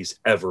movies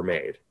ever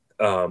made.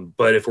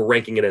 But if we're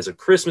ranking it as a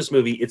Christmas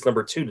movie, it's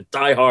number 2 to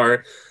Die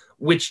Hard,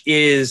 which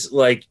is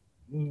like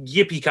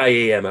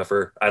yippee-ki-yay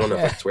MFR. I don't know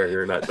if I can swear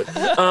here or not, but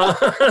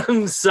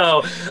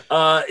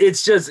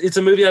it's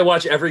a movie I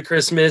watch every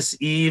Christmas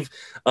Eve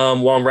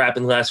while I'm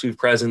wrapping the last few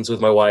presents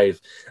with my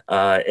wife.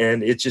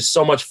 And it's just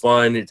so much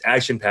fun. It's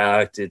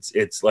action-packed.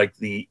 It's like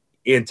the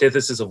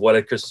antithesis of what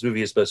a Christmas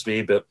movie is supposed to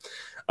be, but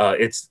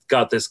it's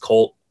got this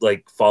cult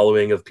like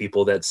following of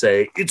people that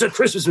say it's a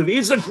Christmas movie.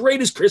 It's the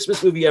greatest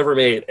Christmas movie ever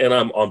made, and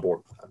I'm on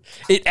board.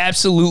 It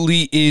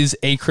absolutely is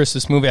a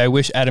Christmas movie. I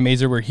wish Adam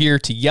Azer were here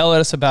to yell at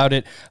us about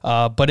it,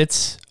 but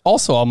it's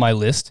also on my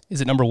list.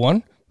 Is it number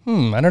 1?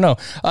 I don't know.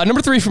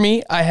 Number 3 for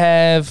me, I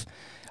have...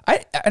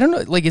 I don't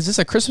know, like, is this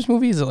a Christmas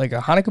movie? Is it like a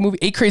Hanukkah movie?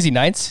 8 Crazy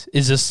Nights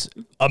is just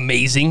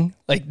amazing.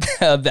 Like,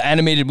 the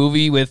animated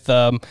movie with,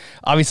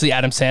 obviously,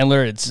 Adam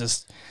Sandler. It's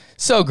just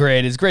so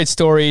great. It's a great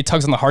story. It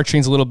tugs on the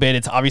heartstrings a little bit.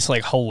 It's obviously,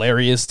 like,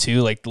 hilarious,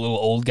 too. Like, the little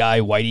old guy,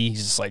 Whitey,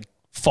 he's just, like,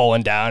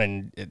 falling down,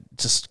 and it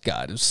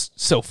was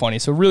so funny.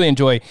 So really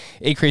enjoy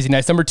 8 Crazy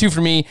Nights. Number 2 for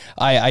me,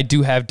 I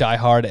do have Die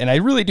Hard, and I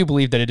really do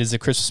believe that it is a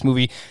Christmas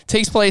movie.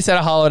 Takes place at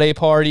a holiday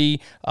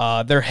party.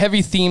 There are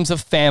heavy themes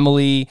of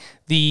family.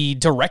 The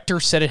director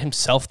said it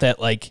himself that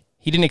like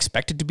he didn't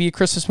expect it to be a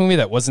Christmas movie.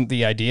 That wasn't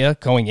the idea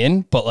going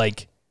in, but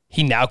like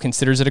he now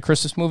considers it a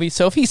Christmas movie.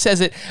 So if he says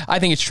it, I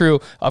think it's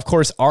true. Of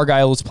course,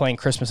 Argyle was playing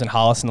Christmas in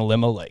Hollis in the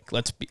limo. Like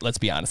let's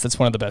be honest, that's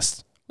one of the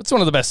best. It's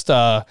one of the best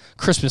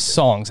Christmas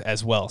songs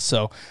as well.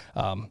 So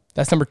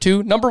that's number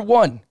 2. Number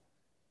 1,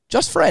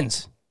 Just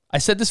Friends. I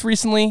said this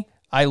recently.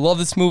 I love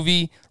this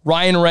movie.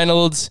 Ryan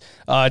Reynolds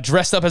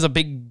dressed up as a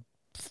big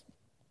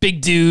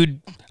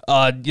dude,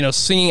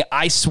 singing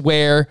I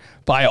Swear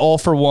by All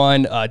For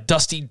One.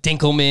 Dusty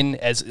Dinkelman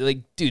as like,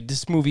 dude,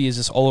 this movie is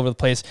just all over the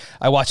place.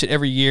 I watch it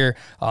every year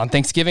on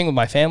Thanksgiving with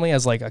my family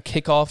as like a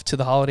kickoff to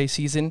the holiday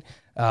season.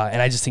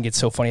 And I just think it's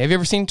so funny. Have you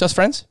ever seen Just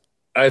Friends?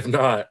 I've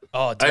not.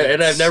 Oh,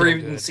 dude, I've never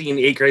even seen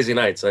 8 Crazy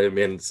Nights. I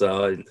mean,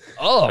 so.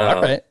 All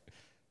right.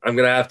 I'm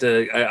gonna have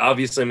to.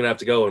 Obviously, I'm gonna have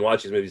to go and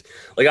watch these movies.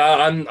 Like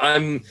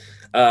I'm.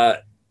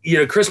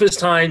 Christmas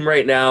time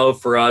right now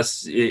for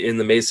us in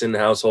the Mason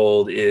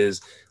household is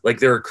like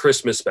there are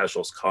Christmas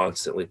specials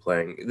constantly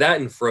playing.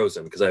 That and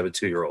Frozen, because I have a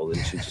 2-year-old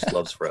and she just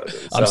loves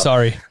Frozen. So, I'm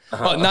sorry.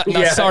 Not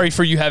sorry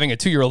for you having a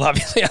 2-year-old.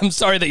 Obviously, I'm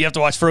sorry that you have to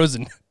watch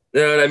Frozen. You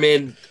know what I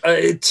mean?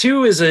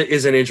 2 is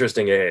an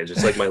interesting age.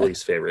 It's like my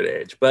least favorite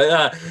age.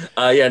 But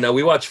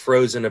we watch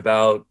Frozen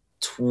about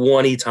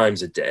 20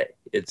 times a day.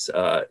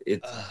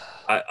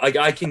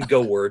 I can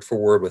go word for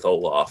word with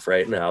Olaf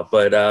right now,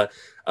 but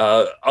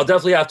I'll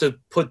definitely have to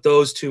put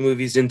those 2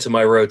 movies into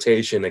my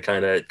rotation and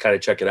kind of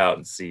check it out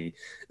and see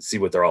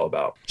what they're all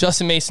about.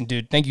 Justin Mason,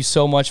 dude, thank you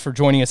so much for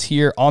joining us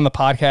here on the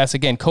podcast.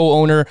 Again,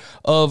 co-owner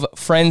of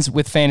Friends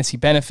with Fantasy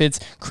Benefits,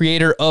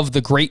 creator of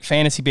the Great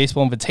Fantasy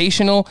Baseball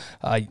Invitational.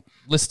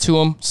 Listen to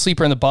him,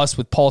 Sleeper in the Bus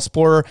with Paul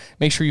Sporer.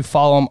 Make sure you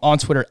follow him on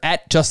Twitter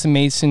at Justin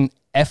Mason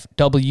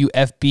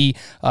FWFB.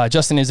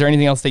 Justin, is there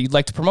anything else that you'd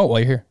like to promote while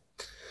you're here?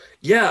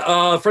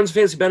 Yeah, Friends of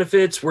Fantasy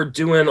Benefits, we're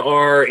doing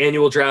our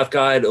annual draft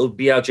guide. It'll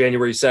be out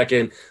January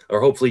 2nd,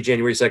 or hopefully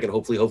January 2nd,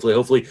 hopefully.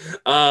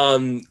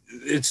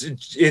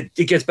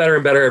 It gets better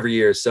and better every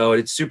year, so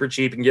it's super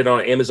cheap. You can get it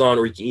on Amazon,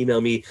 or you can email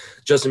me,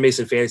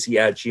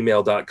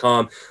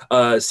 justinmasonfantasy@gmail.com.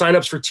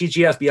 Sign-ups for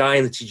TGFBI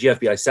and the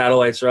TGFBI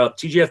satellites are up.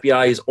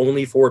 TGFBI is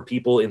only for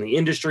people in the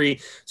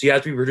industry, so you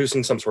have to be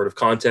producing some sort of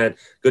content.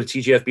 Go to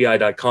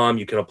tgfbi.com.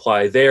 You can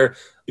apply there.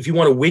 If you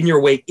want to win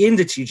your way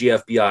into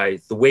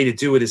TGFBI, the way to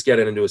do it is get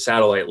into a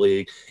satellite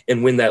league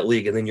and win that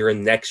league, and then you're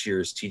in next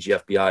year's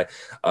TGFBI.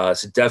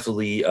 So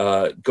definitely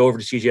go over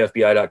to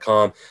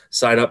TGFBI.com,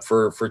 sign up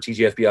for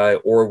TGFBI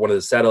or one of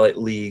the satellite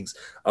leagues,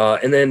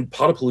 and then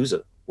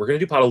Potapalooza. We're going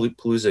to do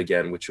Potapalooza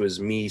again, which was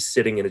me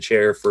sitting in a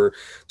chair for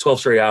 12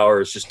 straight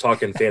hours just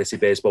talking fantasy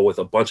baseball with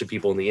a bunch of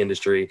people in the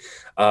industry.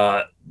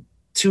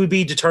 To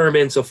be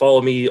determined, so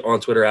follow me on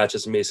Twitter at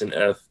Justin Mason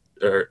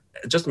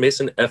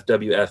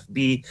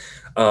FWFB,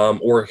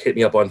 or hit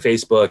me up on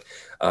Facebook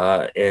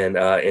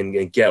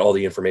and get all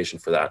the information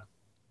for that.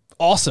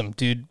 Awesome,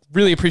 dude.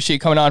 Really appreciate you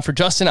coming on. For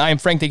Justin, I am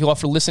Frank. Thank you all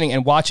for listening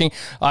and watching.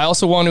 I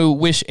also want to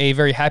wish a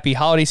very happy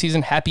holiday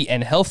season, happy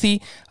and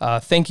healthy.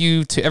 Thank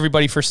you to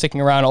everybody for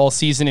sticking around all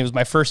season. It was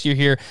my first year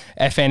here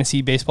at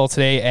Fantasy Baseball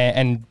Today,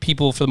 and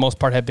people, for the most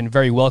part, have been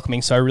very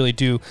welcoming, so I really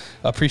do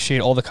appreciate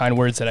all the kind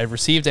words that I've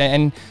received,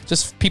 and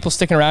just people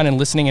sticking around and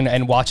listening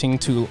and watching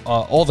to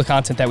all the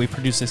content that we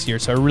produce this year,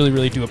 so I really,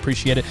 really do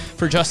appreciate it.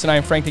 For Justin, I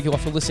am Frank. Thank you all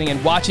for listening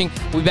and watching.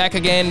 We'll be back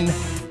again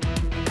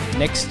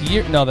next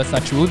year. No, that's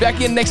not true. We'll be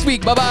back in next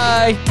week.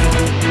 Bye-bye.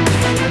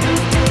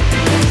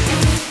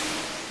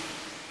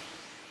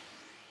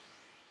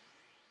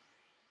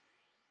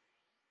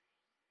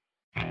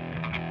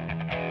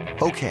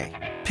 Okay,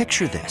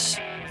 picture this.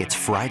 It's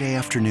Friday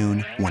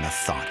afternoon when a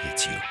thought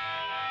hits you.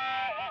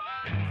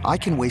 I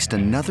can waste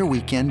another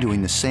weekend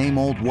doing the same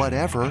old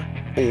whatever,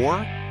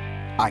 or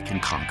I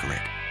can conquer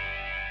it.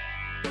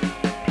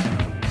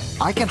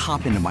 I can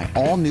hop into my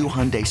all-new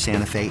Hyundai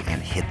Santa Fe and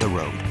hit the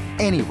road.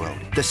 Any road.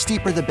 The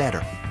steeper, the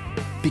better.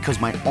 Because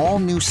my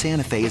all-new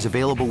Santa Fe is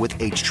available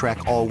with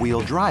H-Track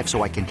all-wheel drive,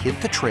 so I can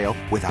hit the trail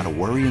without a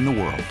worry in the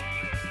world.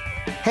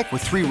 Heck,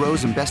 with 3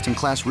 rows and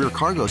best-in-class rear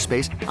cargo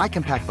space, I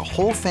can pack the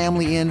whole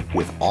family in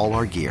with all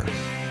our gear.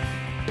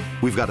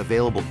 We've got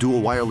available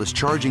dual wireless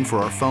charging for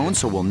our phones,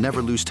 so we'll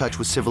never lose touch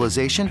with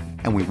civilization,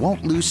 and we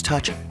won't lose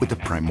touch with the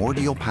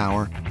primordial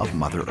power of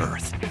Mother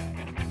Earth.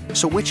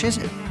 So which is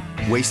it?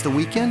 Waste the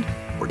weekend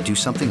or do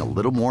something a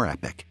little more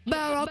epic?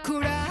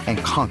 And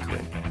conquer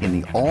it in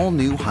the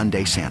all-new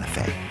Hyundai Santa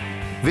Fe.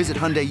 Visit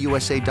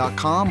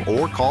HyundaiUSA.com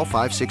or call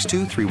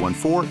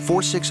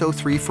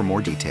 562-314-4603 for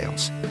more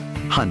details.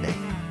 Hyundai,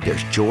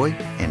 there's joy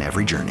in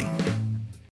every journey.